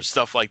or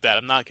stuff like that.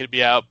 I'm not going to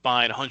be out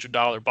buying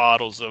 $100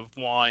 bottles of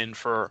wine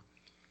for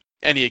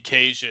any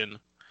occasion.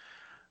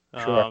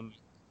 Sure.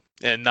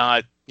 And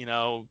not,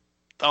 I'll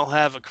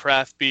have a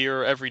craft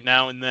beer every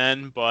now and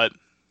then, but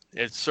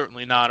it's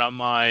certainly not on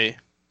my,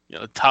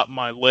 top of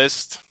my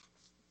list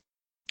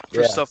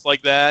for Yeah. stuff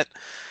like that.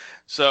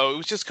 So it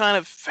was just kind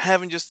of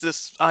having just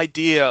this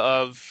idea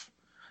of,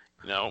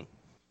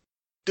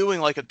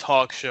 doing like a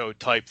talk show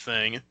type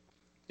thing.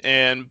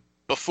 And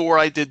before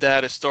I did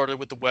that, I started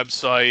with the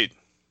website,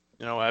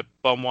 at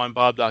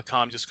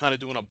bumwinebob.com, just kind of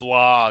doing a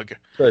blog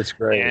That's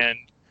great.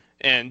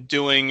 and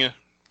doing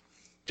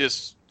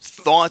just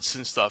thoughts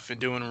and stuff and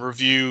doing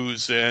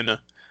reviews, and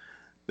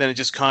then it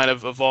just kind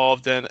of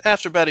evolved. And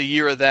after about a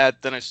year of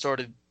that, then I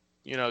started,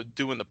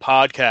 doing the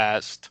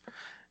podcast.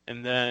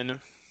 And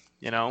then,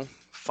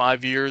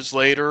 5 years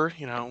later,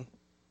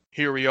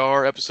 here we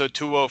are, episode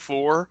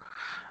 204,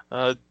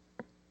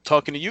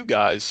 talking to you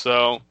guys.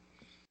 So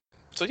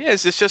yeah,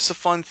 it's just a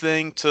fun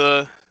thing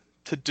to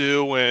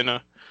do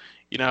and,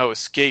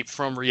 escape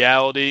from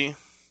reality,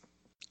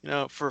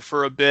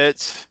 for a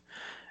bit.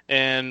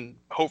 And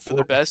hope for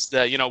the best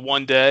that,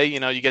 one day,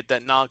 you get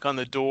that knock on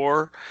the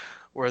door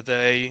where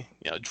they,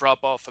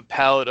 drop off a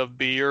pallet of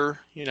beer,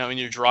 in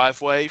your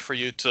driveway for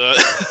you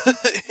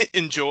to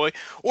enjoy,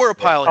 or a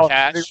pile of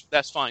cash.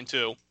 That's fine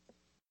too.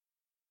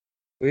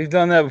 We've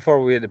done that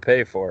before. We had to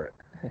pay for it.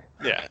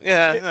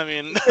 Yeah. I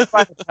mean,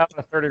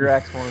 a 30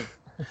 racks one.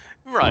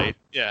 right.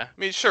 Yeah. I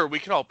mean, sure, we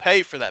can all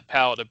pay for that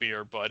pallet of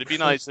beer, but it'd be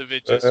nice if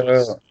it just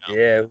was.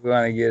 Yeah, we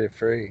want to get it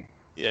free.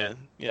 Yeah.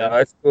 No,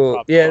 that's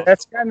cool. Yeah,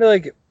 that's kind of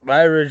like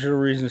my original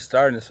reason of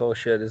starting this whole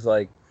shit is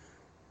like,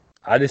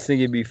 I just think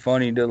it'd be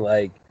funny to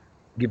like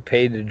get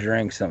paid to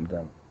drink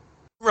something.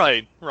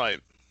 Right.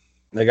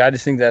 Like, I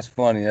just think that's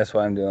funny. That's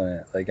why I'm doing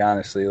it. Like,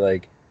 honestly,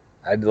 like,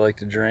 I'd like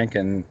to drink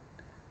and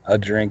I'll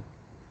drink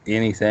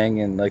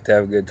anything and like to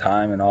have a good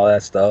time and all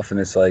that stuff. And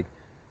it's like,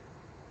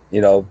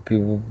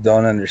 people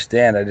don't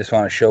understand. I just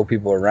want to show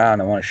people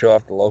around. I want to show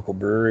off the local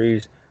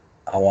breweries.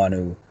 I want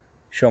to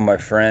show my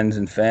friends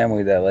and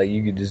family that like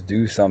you could just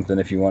do something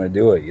if you want to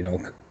do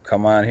it.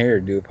 Come on here,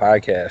 do a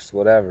podcast,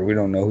 whatever. We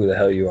don't know who the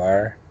hell you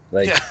are.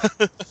 Like,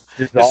 yeah.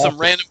 Just awesome.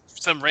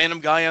 some random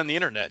guy on the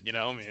internet.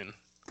 I mean.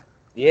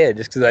 Yeah,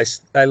 just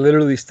because I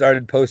literally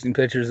started posting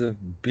pictures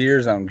of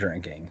beers I'm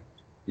drinking.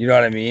 You know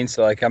what I mean?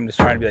 So like I'm just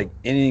trying to be like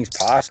anything's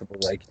possible.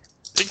 Like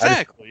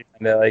exactly.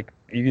 Like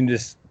you can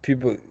just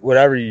people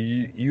whatever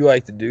you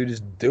like to do,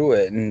 just do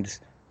it, and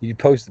you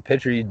post the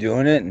picture you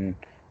doing it, and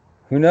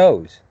who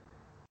knows.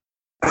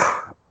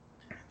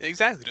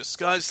 Exactly. The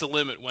sky's the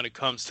limit when it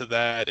comes to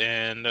that,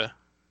 and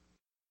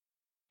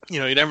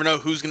you never know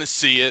who's going to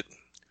see it,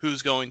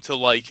 who's going to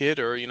like it,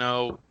 or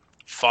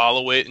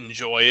follow it,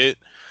 enjoy it.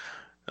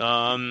 It's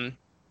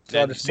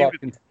all just about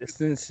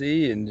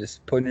consistency and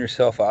just putting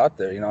yourself out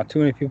there. Too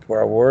many people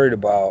are worried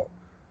about,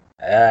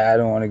 I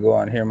don't want to go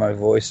on here, my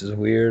voice is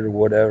weird or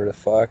whatever the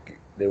fuck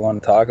they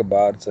want to talk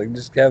about. It's like,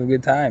 just have a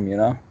good time,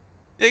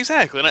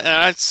 Exactly. And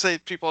I'd say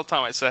to people all the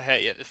time, I say,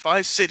 hey, if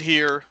I sit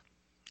here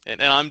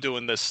and I'm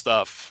doing this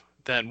stuff,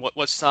 then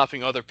what's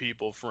stopping other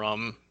people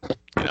from,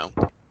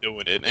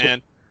 doing it?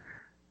 And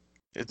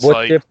it's what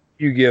like, tip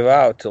do you give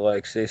out to,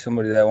 like, say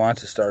somebody that wants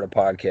to start a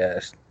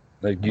podcast?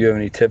 Like, do you have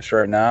any tips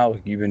right now?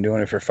 Like, you've been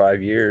doing it for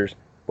 5 years.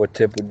 What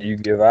tip would you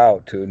give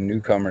out to a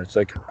newcomer? It's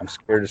like, I'm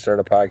scared to start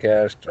a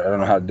podcast. I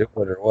don't know how to do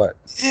it or what.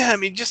 Yeah, I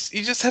mean,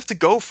 you just have to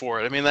go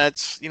for it. I mean,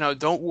 that's,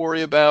 don't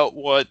worry about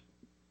what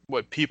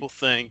people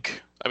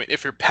think. I mean,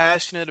 if you're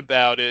passionate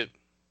about it,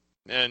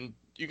 and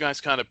you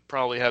guys kind of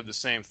probably have the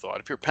same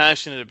thought. If you're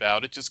passionate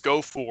about it, just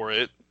go for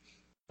it.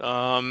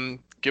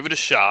 Give it a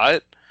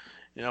shot.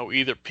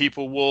 Either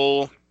people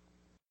will,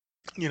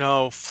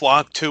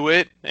 flock to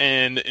it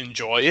and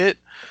enjoy it,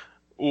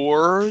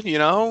 or,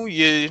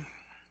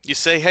 you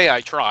say, hey,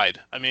 I tried.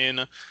 I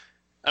mean,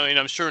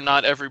 I'm sure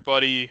not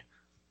everybody.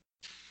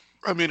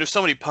 I mean, there's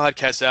so many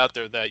podcasts out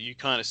there that you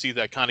kind of see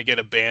that kind of get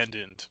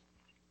abandoned,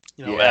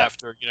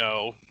 after,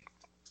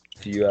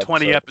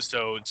 20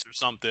 episodes or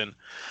something.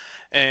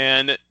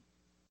 And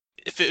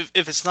if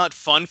it's not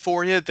fun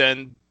for you,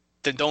 then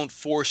don't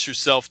force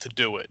yourself to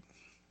do it.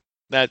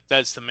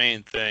 That's the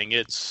main thing.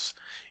 It's,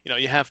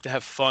 you have to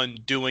have fun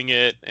doing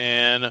it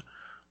and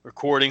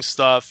recording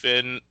stuff.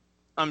 And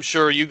I'm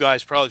sure you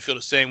guys probably feel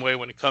the same way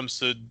when it comes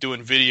to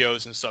doing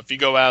videos and stuff. You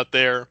go out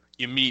there,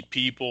 you meet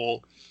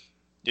people,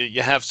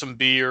 you have some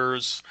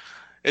beers.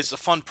 It's a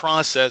fun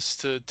process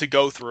to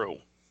go through.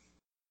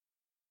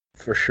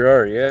 For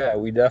sure, yeah.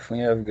 We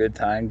definitely have a good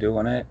time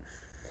doing it.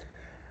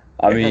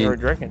 I Because we're mean,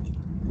 drinking.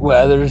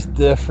 weather's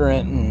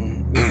different,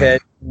 and we've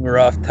had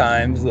rough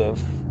times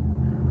of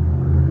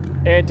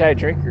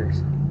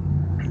Anti-drinkers.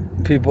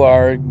 people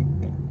are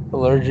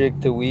allergic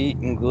to wheat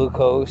and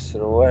glucose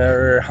or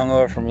whatever,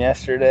 hungover from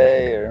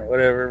yesterday or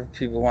whatever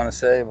people want to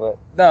say. But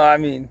no, I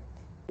mean,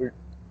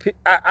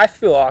 I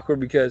feel awkward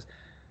because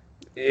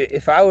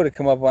if I would have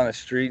come up on the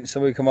street and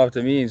somebody come up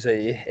to me and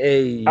say,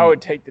 "Hey, I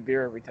would take the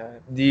beer every time.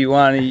 do you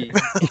want to eat?"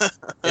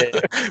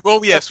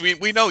 Well, yes,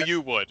 we know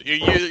you would.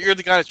 You're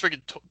the guy that's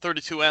drinking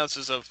 32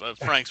 ounces of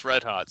Frank's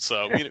Red Hot,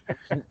 so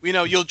we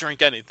know you'll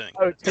drink anything.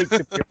 I would take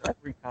the beer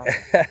every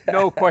time.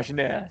 No question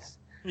asked.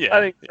 Yeah.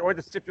 I think what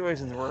the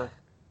stipulations were.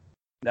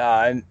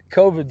 Nah, and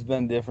COVID's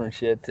been different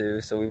shit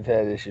too, so we've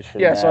had issues for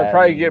Yeah, that. so I'd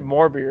probably get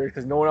more beers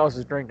because no one else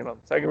is drinking them.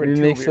 So I can It get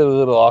two makes beers. it a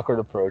little awkward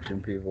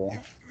approaching people.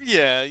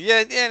 Yeah,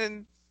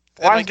 and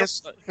Why I is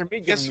guess it for me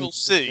guess giving we'll you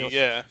see. beers?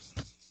 Yeah.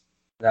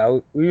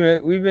 No,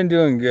 we've been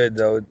doing good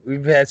though.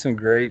 We've had some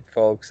great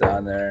folks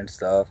on there and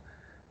stuff.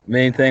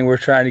 Main thing, we're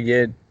trying to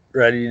get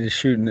ready to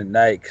shooting at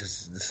night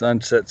because the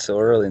sun sets so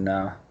early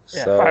now.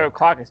 Yeah, So 5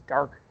 o'clock is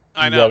dark.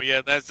 I know,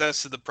 Yep. yeah,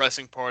 that's the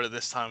depressing part of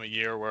this time of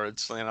year where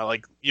it's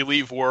like you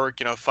leave work,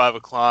 5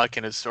 o'clock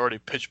and it's already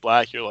pitch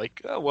black. You're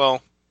like, oh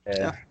well,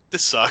 yeah,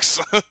 this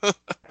sucks. I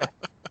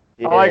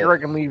like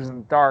raking leaves in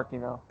the dark,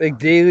 like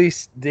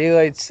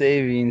daylight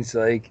savings.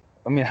 Like,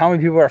 I mean, how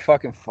many people are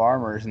fucking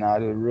farmers now?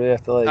 Do we really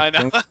have to I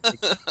know.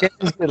 can't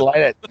just get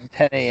light at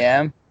 10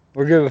 a.m.?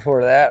 We're good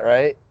before that,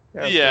 right?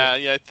 Yeah,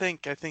 I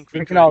think we We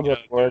could can all go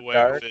do for it, away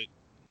dark. with it.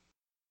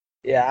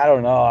 Yeah, I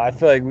don't know. I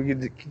feel like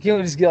can't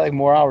we just get like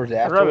more hours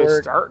I'd rather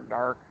afterward? start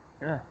dark.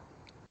 Yeah.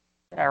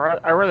 I'd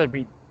rather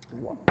be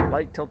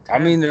light till 10. I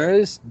mean, there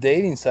is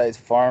dating sites,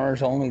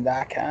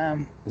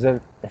 farmersonly.com.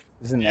 Isn't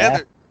Yeah,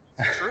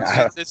 that? true.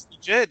 It's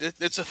legit.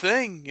 It's a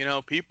thing.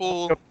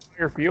 People.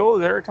 Your fuel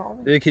there,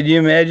 Tommy? Dude, could you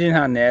imagine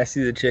how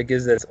nasty the chick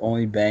is that's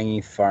only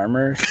banging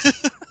farmers?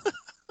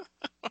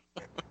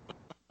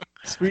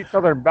 Sweet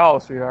Southern Belle,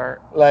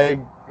 sweetheart. Like,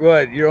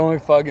 what? You're only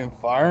fucking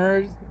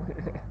farmers?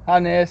 How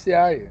nasty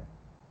are you?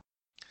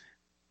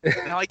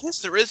 Now, I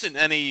guess there isn't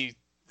any.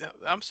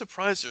 I'm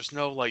surprised there's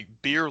no like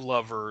beer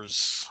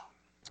lovers,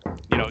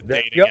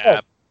 dating Yo,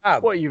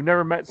 app. What, you've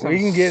never met some We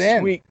can get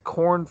in. sweet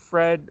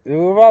corn-fed?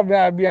 We're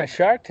about to be on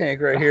Shark Tank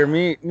right here.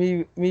 Me,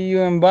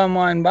 you, and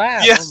Bumline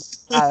Bob.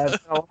 Yes.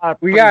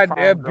 We got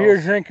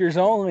beer drinkers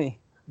only.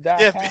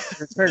 Yeah,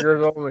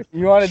 Drinkers only.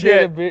 You want to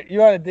Shit.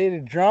 date a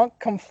drunk?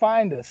 Come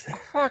find us.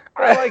 Fuck,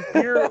 I like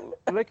beer,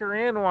 liquor,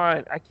 and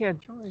wine. I can't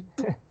join.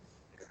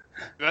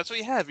 That's what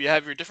you have. You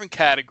have your different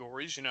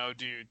categories. Do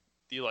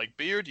you like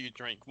beer? Do you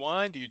drink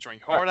wine? Do you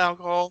drink hard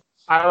alcohol?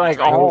 I like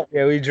Drink- all.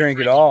 Yeah, we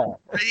drink it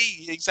all.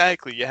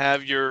 Exactly. You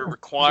have your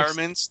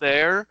requirements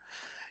there.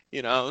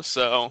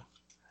 So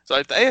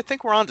I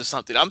think we're onto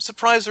something. I'm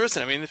surprised there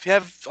isn't. I mean, if you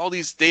have all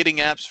these dating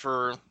apps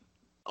for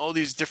all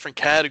these different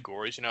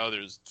categories,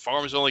 there's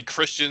farmers only,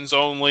 Christians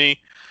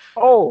only.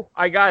 Oh,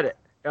 I got it.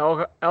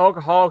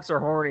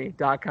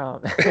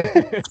 Alcoholicsarehorny.com.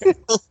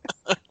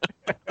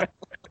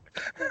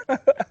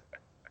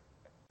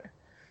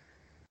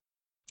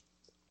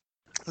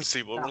 Let's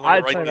see. We'll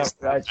I'd write sign up these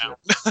for that down.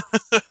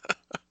 shit.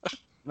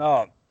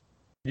 No.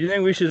 Do you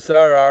think we should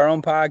start our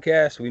own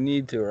podcast? We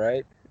need to,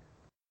 right?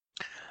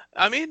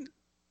 I mean,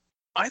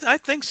 I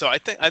think so. I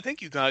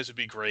think you guys would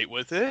be great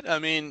with it. I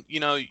mean, you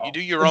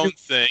do your own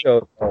thing, Why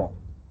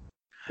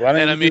don't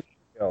and you I mean, do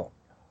the show?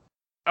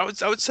 I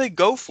would say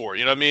go for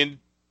it. I mean,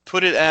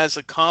 put it as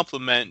a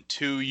compliment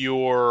to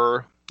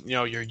your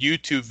your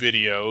YouTube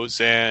videos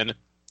and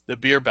the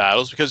beer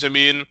battles, because I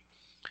mean,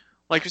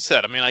 like you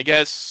said, I mean, I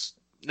guess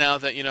now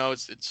that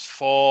it's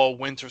fall,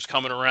 winter's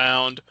coming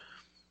around,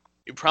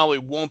 you probably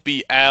won't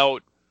be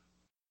out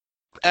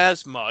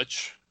as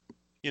much,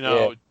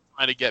 Yeah.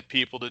 trying to get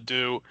people to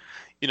do,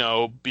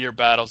 beer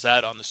battles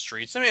out on the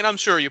streets. I mean, I'm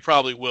sure you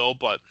probably will,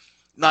 but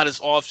not as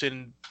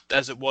often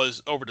as it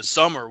was over the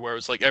summer, where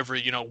it's like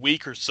every,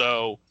 week or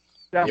so,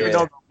 Definitely Yeah.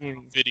 no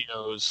bikinis.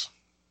 videos.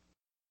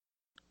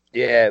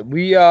 Yeah,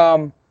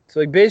 so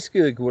like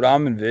basically like what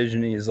I'm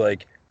envisioning is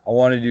like I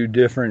want to do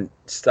different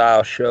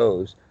style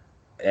shows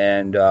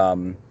and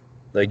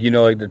like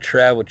like the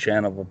Travel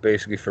Channel, but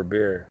basically for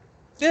beer.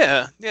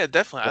 Yeah,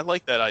 definitely. I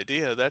like that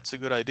idea. That's a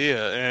good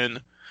idea.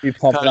 And Be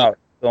pumping Kinda- out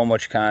so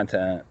much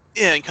content.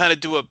 yeah, and you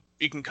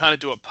can kind of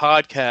do a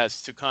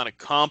podcast to kind of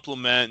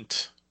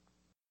complement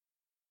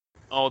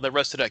all the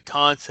rest of that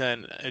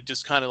content, and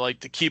just kind of like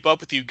to keep up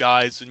with you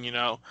guys, and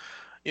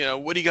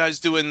what are you guys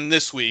doing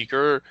this week,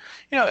 or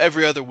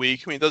every other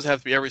week. I mean, it doesn't have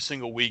to be every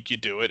single week you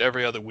do it,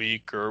 every other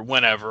week or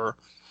whenever.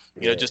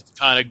 Yeah. Just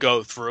kind of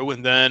go through,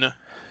 and then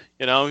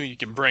you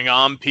can bring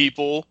on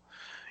people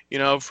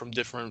from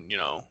different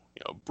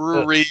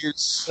breweries.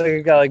 So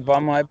you got like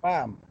Bum Like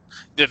Bob.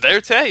 If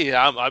they're tell you,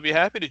 I'd be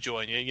happy to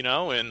join you,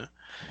 and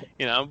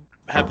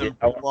have them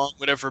bring along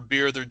whatever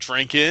beer they're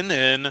drinking,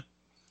 and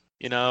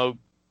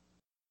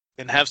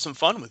and have some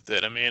fun with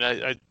it. I mean,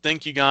 I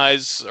think you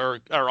guys are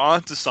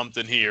onto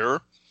something here.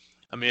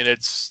 I mean,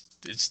 it's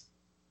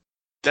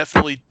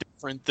definitely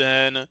different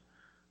than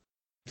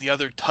the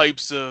other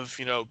types of,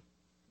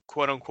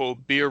 quote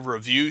unquote beer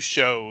review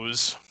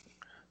shows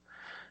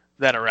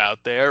that are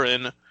out there.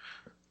 And the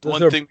Those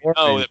one are thing we know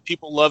boring. that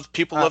people love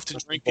to Those are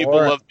drink, people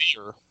boring. love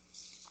beer.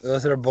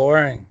 Those are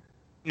boring.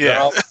 They're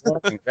Yeah, all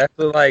boring. That's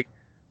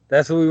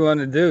what we want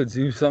to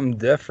do something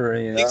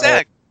different,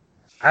 exactly.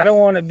 I don't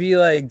want to be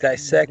like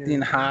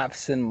dissecting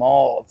hops and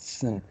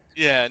malts and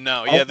Yeah,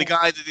 no, yeah, the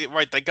guy,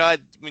 the guy,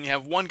 when you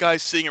have one guy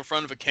sitting in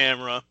front of a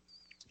camera,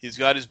 he's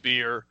got his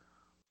beer,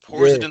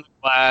 pours it in the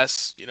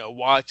glass,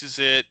 watches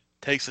it,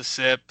 takes a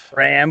sip.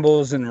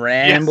 rambles and Yeah,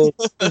 rambles.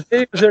 Those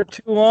videos are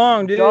too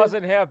long, dude.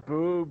 Doesn't have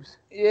boobs.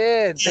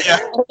 Yeah,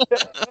 yeah.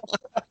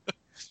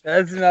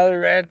 that's another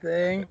red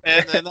thing.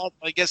 And that,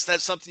 I guess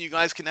that's something you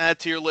guys can add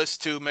to your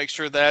list too. Make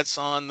sure that's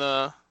on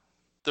the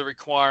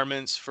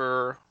requirements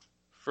for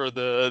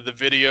the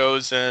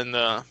videos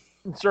and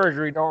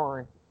Surgery, don't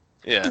worry.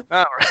 yeah.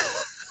 All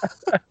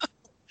right.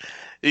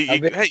 Hey,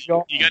 you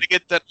got to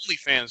get that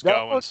OnlyFans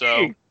going.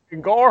 So You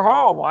can go or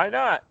home. Why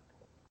not?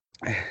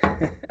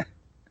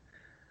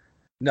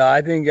 No,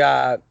 I think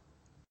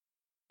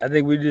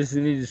we just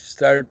need to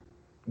start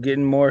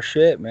getting more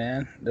shit,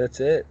 man. That's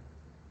it.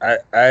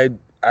 I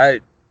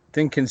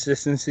think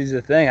consistency's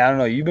a thing. I don't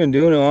know. You've been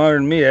doing it longer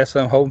than me. That's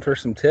why I'm hoping for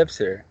some tips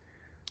here.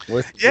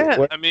 What's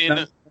I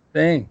mean,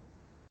 thing?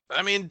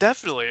 I mean,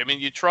 definitely. I mean,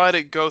 you try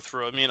to go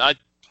through. I mean, I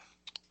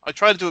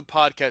try to do a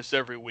podcast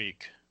every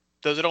week.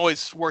 Does it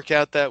always work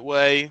out that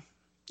way?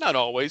 Not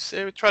always.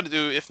 I try to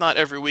do, if not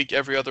every week,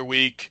 every other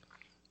week.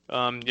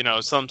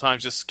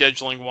 Sometimes just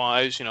scheduling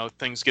wise,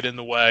 things get in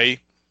the way,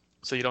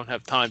 so you don't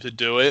have time to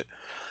do it.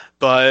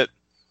 But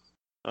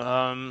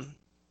the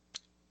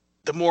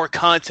more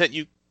content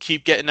you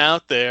keep getting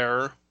out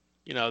there,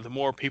 the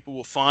more people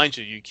will find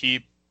you. You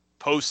keep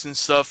posting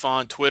stuff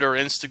on Twitter,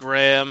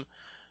 Instagram.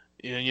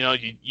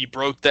 You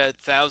broke that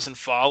 1,000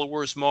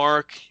 followers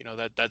mark.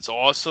 That's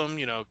awesome.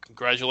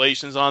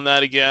 Congratulations on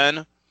that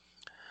again.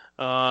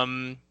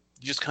 You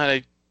just kind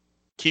of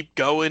keep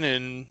going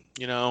and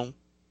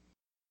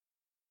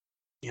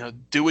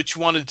do what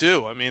you want to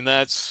do. I mean,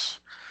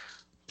 that's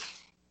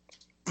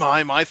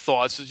my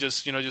thoughts. Is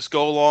just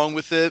go along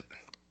with it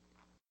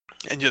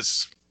and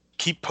just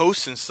keep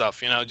posting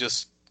stuff.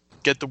 Just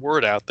get the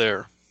word out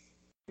there.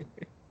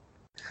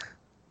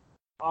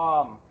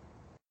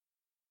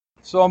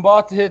 So I'm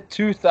about to hit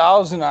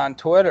 2,000 on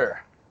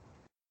Twitter.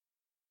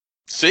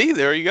 See,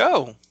 there you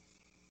go.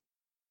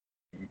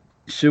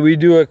 Should we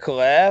do a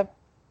collab?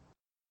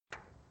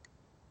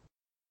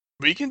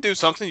 We can do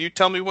something. You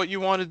tell me what you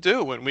want to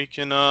do, and we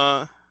can.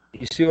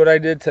 You see what I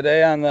did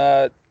today on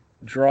the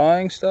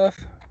drawing stuff?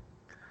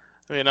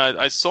 I mean,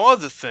 I saw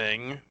the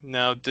thing.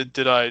 Now,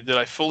 did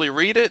I fully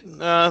read it?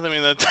 I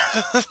mean,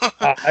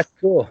 That's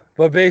cool.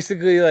 But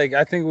basically,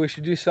 I think we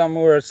should do something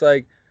where it's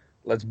like,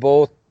 let's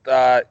both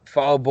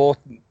follow both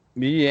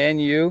me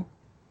and you,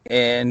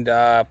 and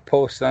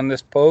post on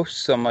this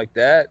post, something like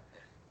that,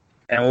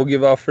 and we'll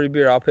give out free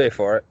beer. I'll pay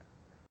for it.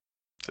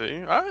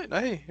 See, all right,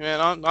 hey, man,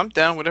 I'm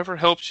down. Whatever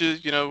helps you,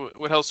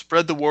 what helps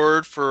spread the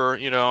word for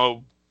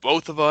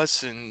both of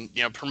us and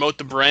promote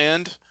the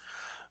brand.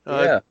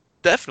 Yeah.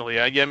 Definitely.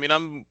 I mean,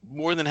 I'm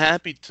more than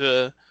happy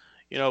to,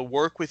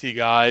 work with you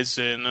guys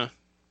and,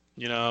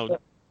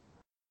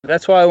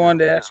 That's why I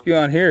wanted to ask you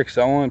on here, because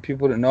I want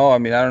people to know. I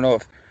mean, I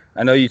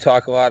know you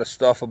talk a lot of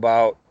stuff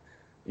about,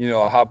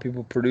 how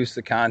people produce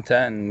the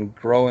content and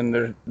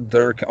growing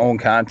their own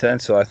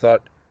content. So I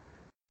thought,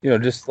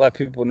 just let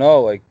people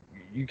know,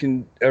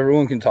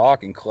 everyone can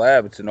talk and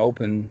collab. It's an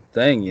open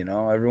thing,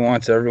 Everyone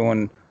wants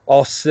everyone,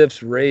 all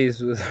sips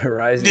raised with a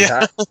rising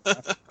tide.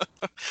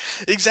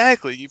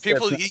 Exactly. You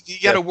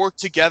got to work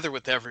together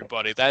with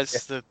everybody.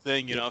 That's the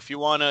thing, if you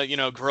want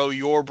to, grow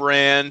your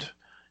brand,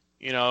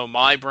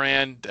 my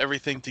brand,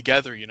 everything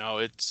together,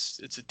 it's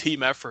a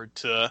team effort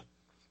to,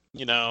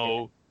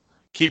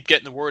 keep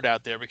getting the word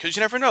out there, because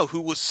you never know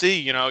who will see,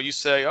 you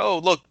say, oh,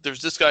 look,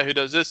 there's this guy who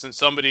does this, and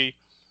somebody,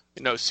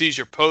 sees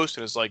your post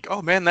and is like,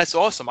 oh man, that's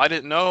awesome. I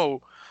didn't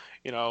know,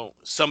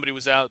 somebody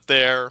was out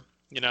there,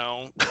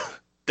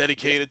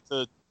 dedicated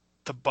to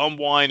bum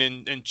wine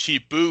and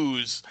cheap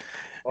booze.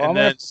 Well, I'm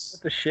going to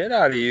put the shit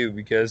out of you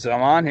because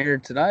I'm on here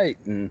tonight,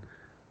 and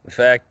the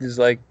fact is,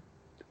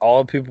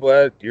 all the people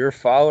that your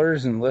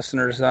followers and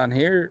listeners on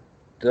here,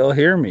 they'll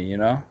hear me,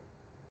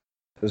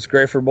 It's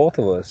great for both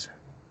of us.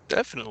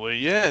 Definitely,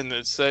 yeah. And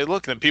they say,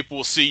 look, then people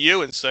will see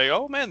you and say,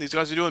 oh man, these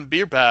guys are doing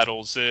beer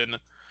battles and,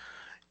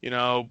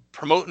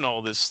 promoting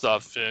all this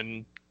stuff,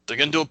 and they're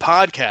going to do a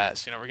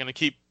podcast. We're going to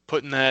keep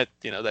putting that,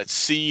 that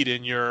seed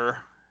in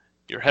your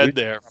head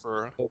there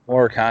for put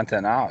more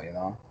content out,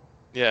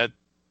 Yeah,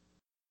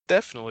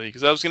 definitely.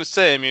 Because I was going to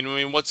say, I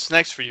mean, what's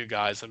next for you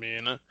guys? I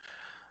mean,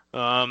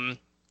 I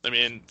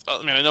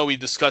know we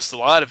discussed a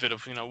lot of it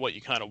of what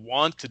you kind of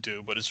want to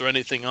do, but is there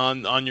anything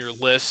on your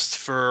list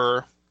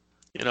for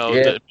the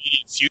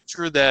immediate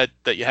future that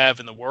you have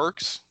in the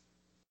works?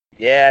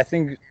 Yeah, I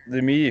think the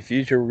immediate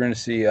future we're going to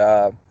see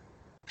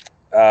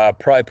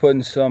probably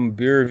putting some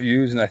beer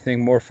reviews, and I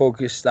think more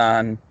focused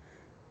on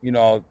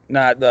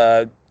not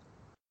the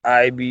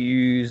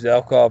IBUs,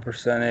 alcohol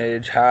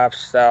percentage, hop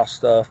style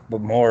stuff,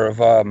 but more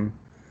of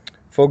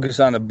focus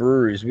on the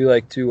breweries. We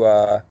like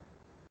to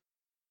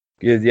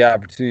give the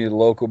opportunity to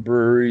local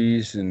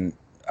breweries and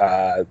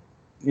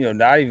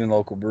not even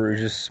local breweries,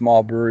 just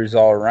small breweries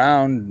all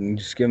around, and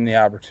just give them the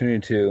opportunity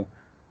to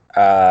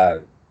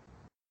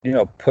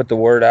put the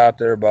word out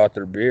there about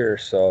their beer.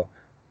 So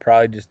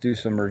probably just do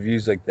some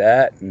reviews like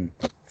that and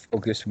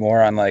focus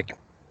more on like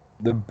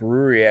the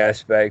brewery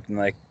aspect and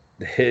like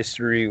the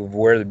history of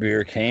where the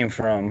beer came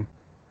from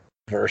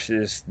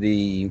versus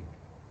the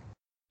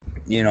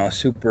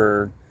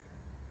super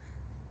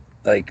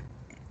like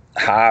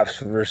hops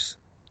versus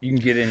you can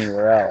get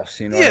anywhere else.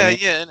 You know what I mean?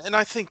 Yeah, and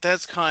I think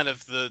that's kind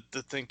of the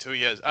thing too.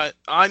 Yes,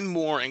 I'm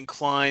more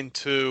inclined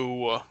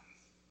to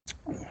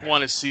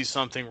want to see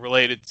something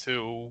related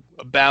to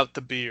about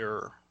the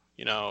beer,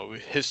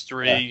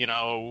 history,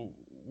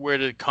 where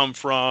did it come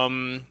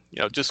from,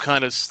 just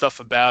kind of stuff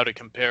about it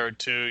compared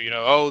to,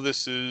 oh,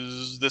 this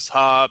is this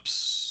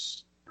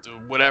hops,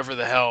 whatever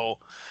the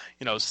hell,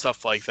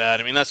 stuff like that.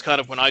 I mean, that's kind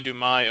of when I do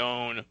my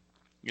own,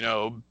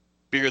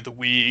 beer of the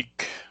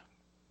week,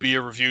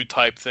 beer review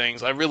type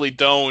things. I really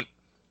don't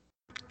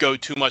go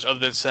too much other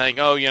than saying,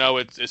 oh,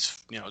 it's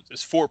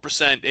 4%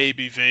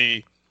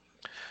 ABV,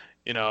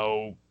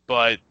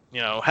 but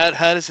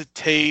how does it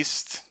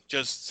taste?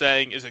 Just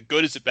saying, is it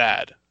good? Is it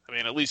bad? I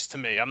mean, at least to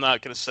me, I'm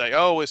not going to say,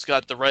 oh, it's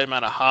got the right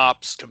amount of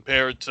hops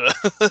compared to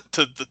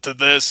to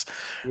this.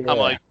 Yeah. I'm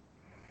like,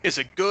 is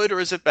it good or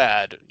is it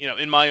bad?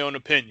 In my own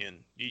opinion,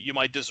 you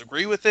might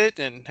disagree with it,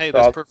 and hey,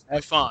 that's perfectly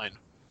fine.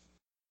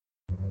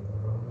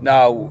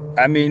 No,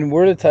 I mean,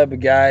 we're the type of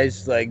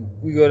guys, like,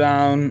 we go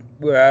down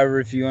wherever.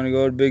 If you want to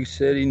go to big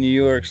city, New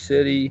York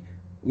City,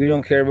 we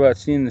don't care about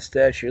seeing the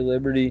Statue of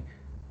Liberty.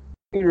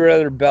 We'd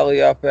rather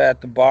belly up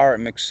at the bar at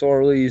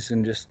McSorley's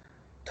and just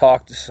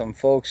talk to some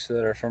folks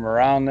that are from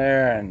around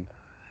there and,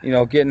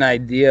 get an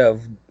idea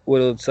of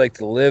what it's like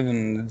to live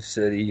in the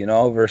city,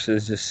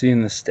 versus just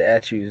seeing the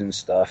statues and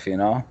stuff,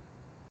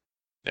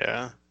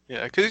 Yeah,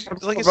 because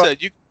like I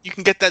said, you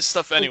can get that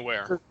stuff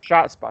anywhere.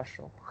 Shot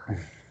special.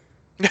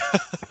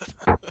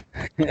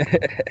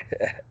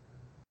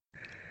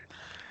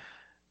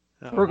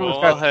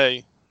 Well,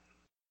 hey,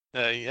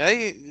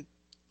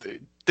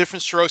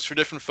 different strokes for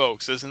different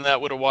folks. Isn't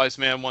that what a wise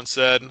man once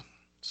said?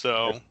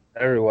 So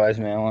every wise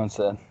man once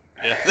said.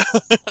 Yeah.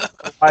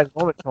 Wise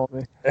woman told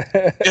me.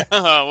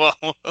 Yeah,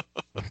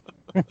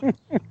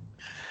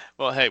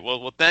 well, hey,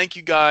 well, thank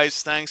you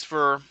guys. Thanks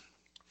for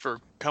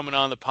coming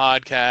on the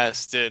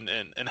podcast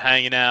and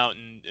hanging out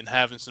and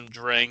having some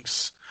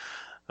drinks.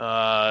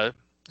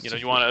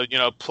 You want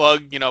to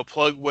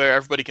plug where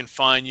everybody can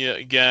find you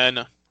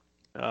again,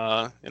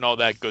 and all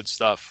that good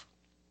stuff.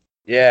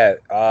 Yeah,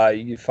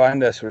 you can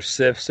find us. We're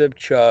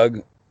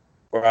SipSipChug.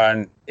 We're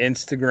on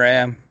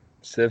Instagram,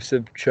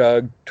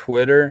 SipSipChug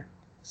Twitter,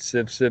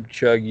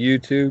 SipSipChug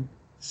YouTube,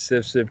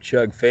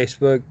 SipSipChug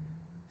Facebook,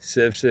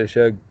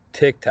 SipSipChug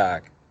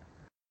TikTok.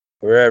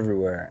 We're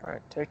everywhere. All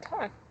right,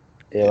 TikTok.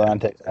 Yeah, we're on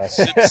TikTok.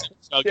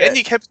 SipSipChug. Yeah. And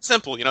you kept it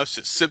simple,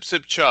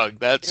 SipSipChug.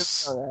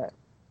 That's...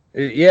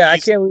 Yeah, I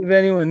can't believe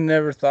anyone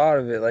never thought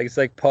of it. Like, it's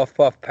like Puff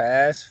Puff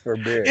Pass for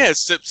beer. Yeah,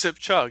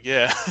 SipSipChug.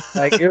 Yeah.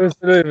 Like, it was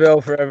literally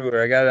available for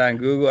everywhere. I got it on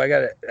Google. I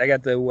got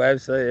the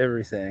website,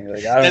 everything.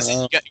 Like, I don't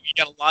know. You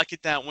got to lock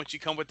it down. Once you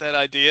come with that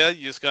idea,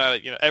 you just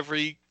got to,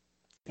 every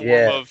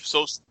form of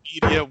social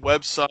media,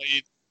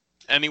 website,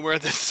 anywhere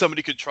that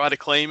somebody could try to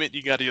claim it,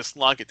 you got to just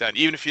lock it down.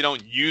 Even if you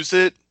don't use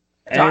it.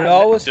 And it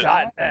always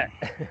fine.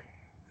 It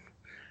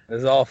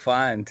was all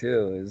fine,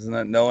 too.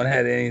 No one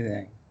had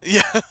anything.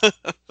 Yeah.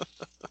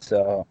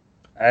 So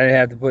I didn't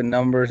have to put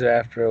numbers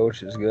after it,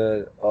 which is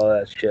good. All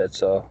that shit.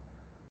 So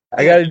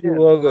I got to do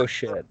logo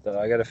shit, though.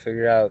 I got to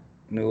figure out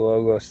new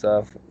logo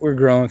stuff. We're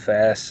growing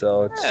fast,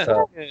 so it's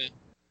tough. Yeah.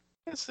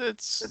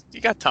 It's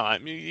you got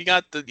time. You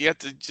got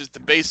just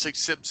the basic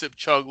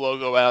SipSipChug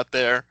logo out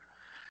there.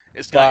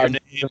 It's got your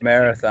name.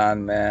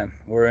 Marathon, man.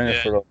 We're in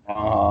it for the long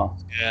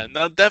haul. Yeah,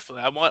 no,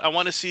 definitely. I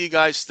want to see you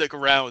guys stick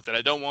around with it.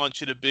 I don't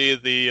want you to be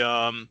the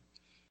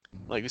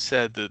like I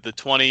said, the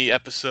 20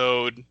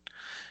 episode,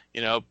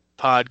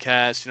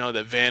 podcast,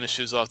 that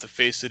vanishes off the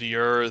face of the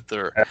earth.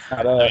 Or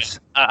not us.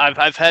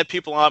 I've had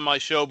people on my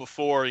show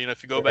before.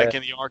 If you go back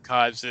in the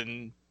archives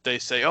and they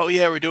say, "Oh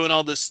yeah, we're doing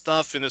all this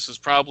stuff," and this was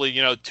probably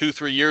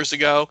 2-3 years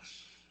ago,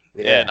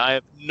 and I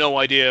have no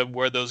idea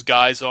where those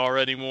guys are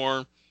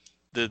anymore.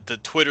 The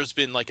Twitter's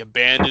been like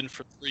abandoned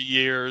for 3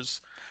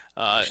 years,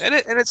 and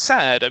it's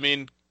sad. I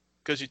mean,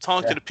 because you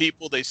talk to the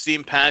people, they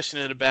seem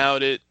passionate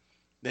about it.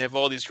 They have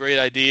all these great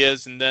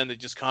ideas, and then they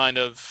just kind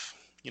of,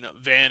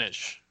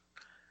 vanish.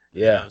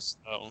 Yeah.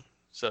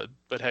 So,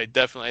 but hey,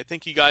 definitely, I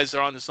think you guys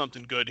are onto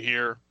something good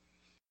here.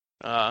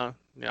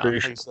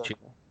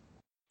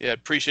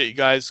 Appreciate you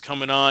guys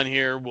coming on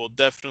here. We'll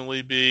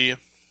definitely be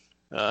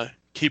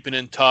keeping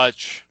in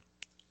touch.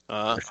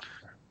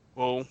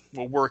 We'll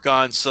work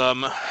on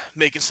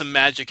making some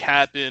magic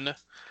happen.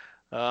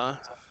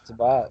 It's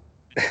about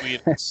between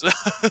us.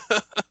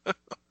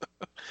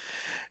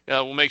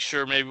 We'll make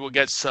sure maybe we'll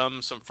get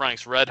some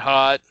Frank's Red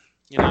Hot.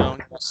 You know,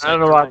 I don't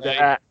know about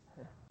that.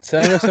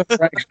 Send us a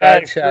Frank's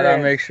bad shot.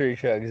 I'll make sure he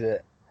chugs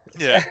it.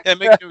 Yeah, and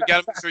we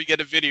gotta make sure you get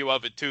a video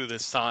of it too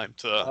this time.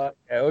 Okay,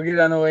 we'll get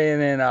on the way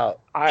in and out.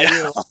 We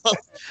don't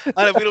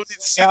need to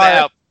see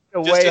that.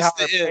 Way Just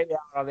higher payout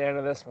on the end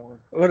of this one.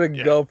 What a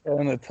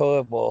GoPro in the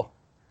toilet bowl.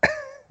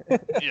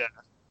 Yeah.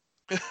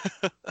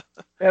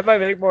 That might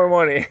make more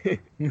money.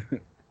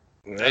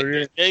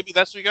 Maybe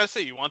that's what you gotta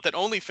say. You want that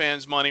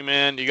OnlyFans money,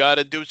 man. You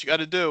gotta do what you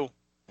gotta do.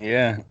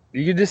 Yeah.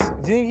 Do you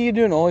think you could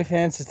do an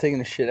OnlyFans that's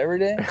taking a shit every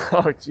day?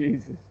 Oh,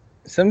 Jesus.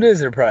 Some days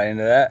they're probably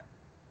into that.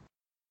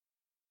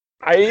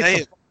 I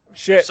eat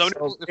shit. If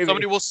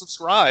somebody will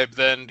subscribe,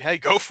 then hey,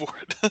 go for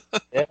it.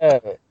 Yeah.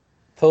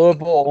 Toilet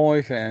bowl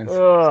OnlyFans.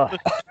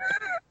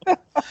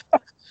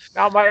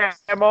 Not my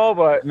MO,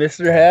 but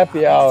Mr.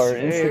 Happy Hour,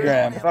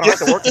 Instagram. If I don't have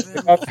to work,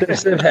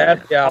 Mr.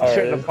 Happy Hour.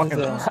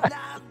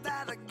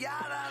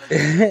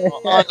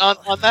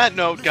 on that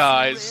note,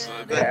 guys,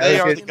 they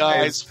are the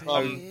guys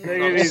from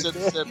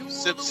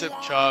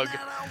SipSipChug.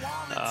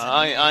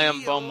 I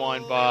am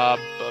Bumwine Bob.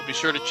 Be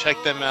sure to check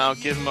them out.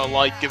 Give them a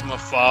like. Give them a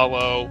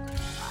follow.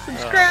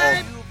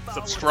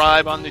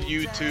 Subscribe on the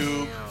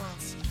YouTube.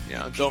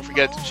 Don't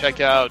forget to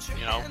check out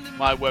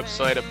my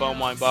website at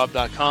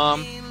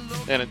bumwinebob.com.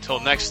 And until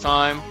next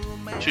time,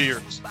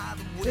 cheers.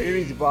 Take it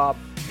easy, Bob.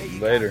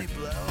 Later.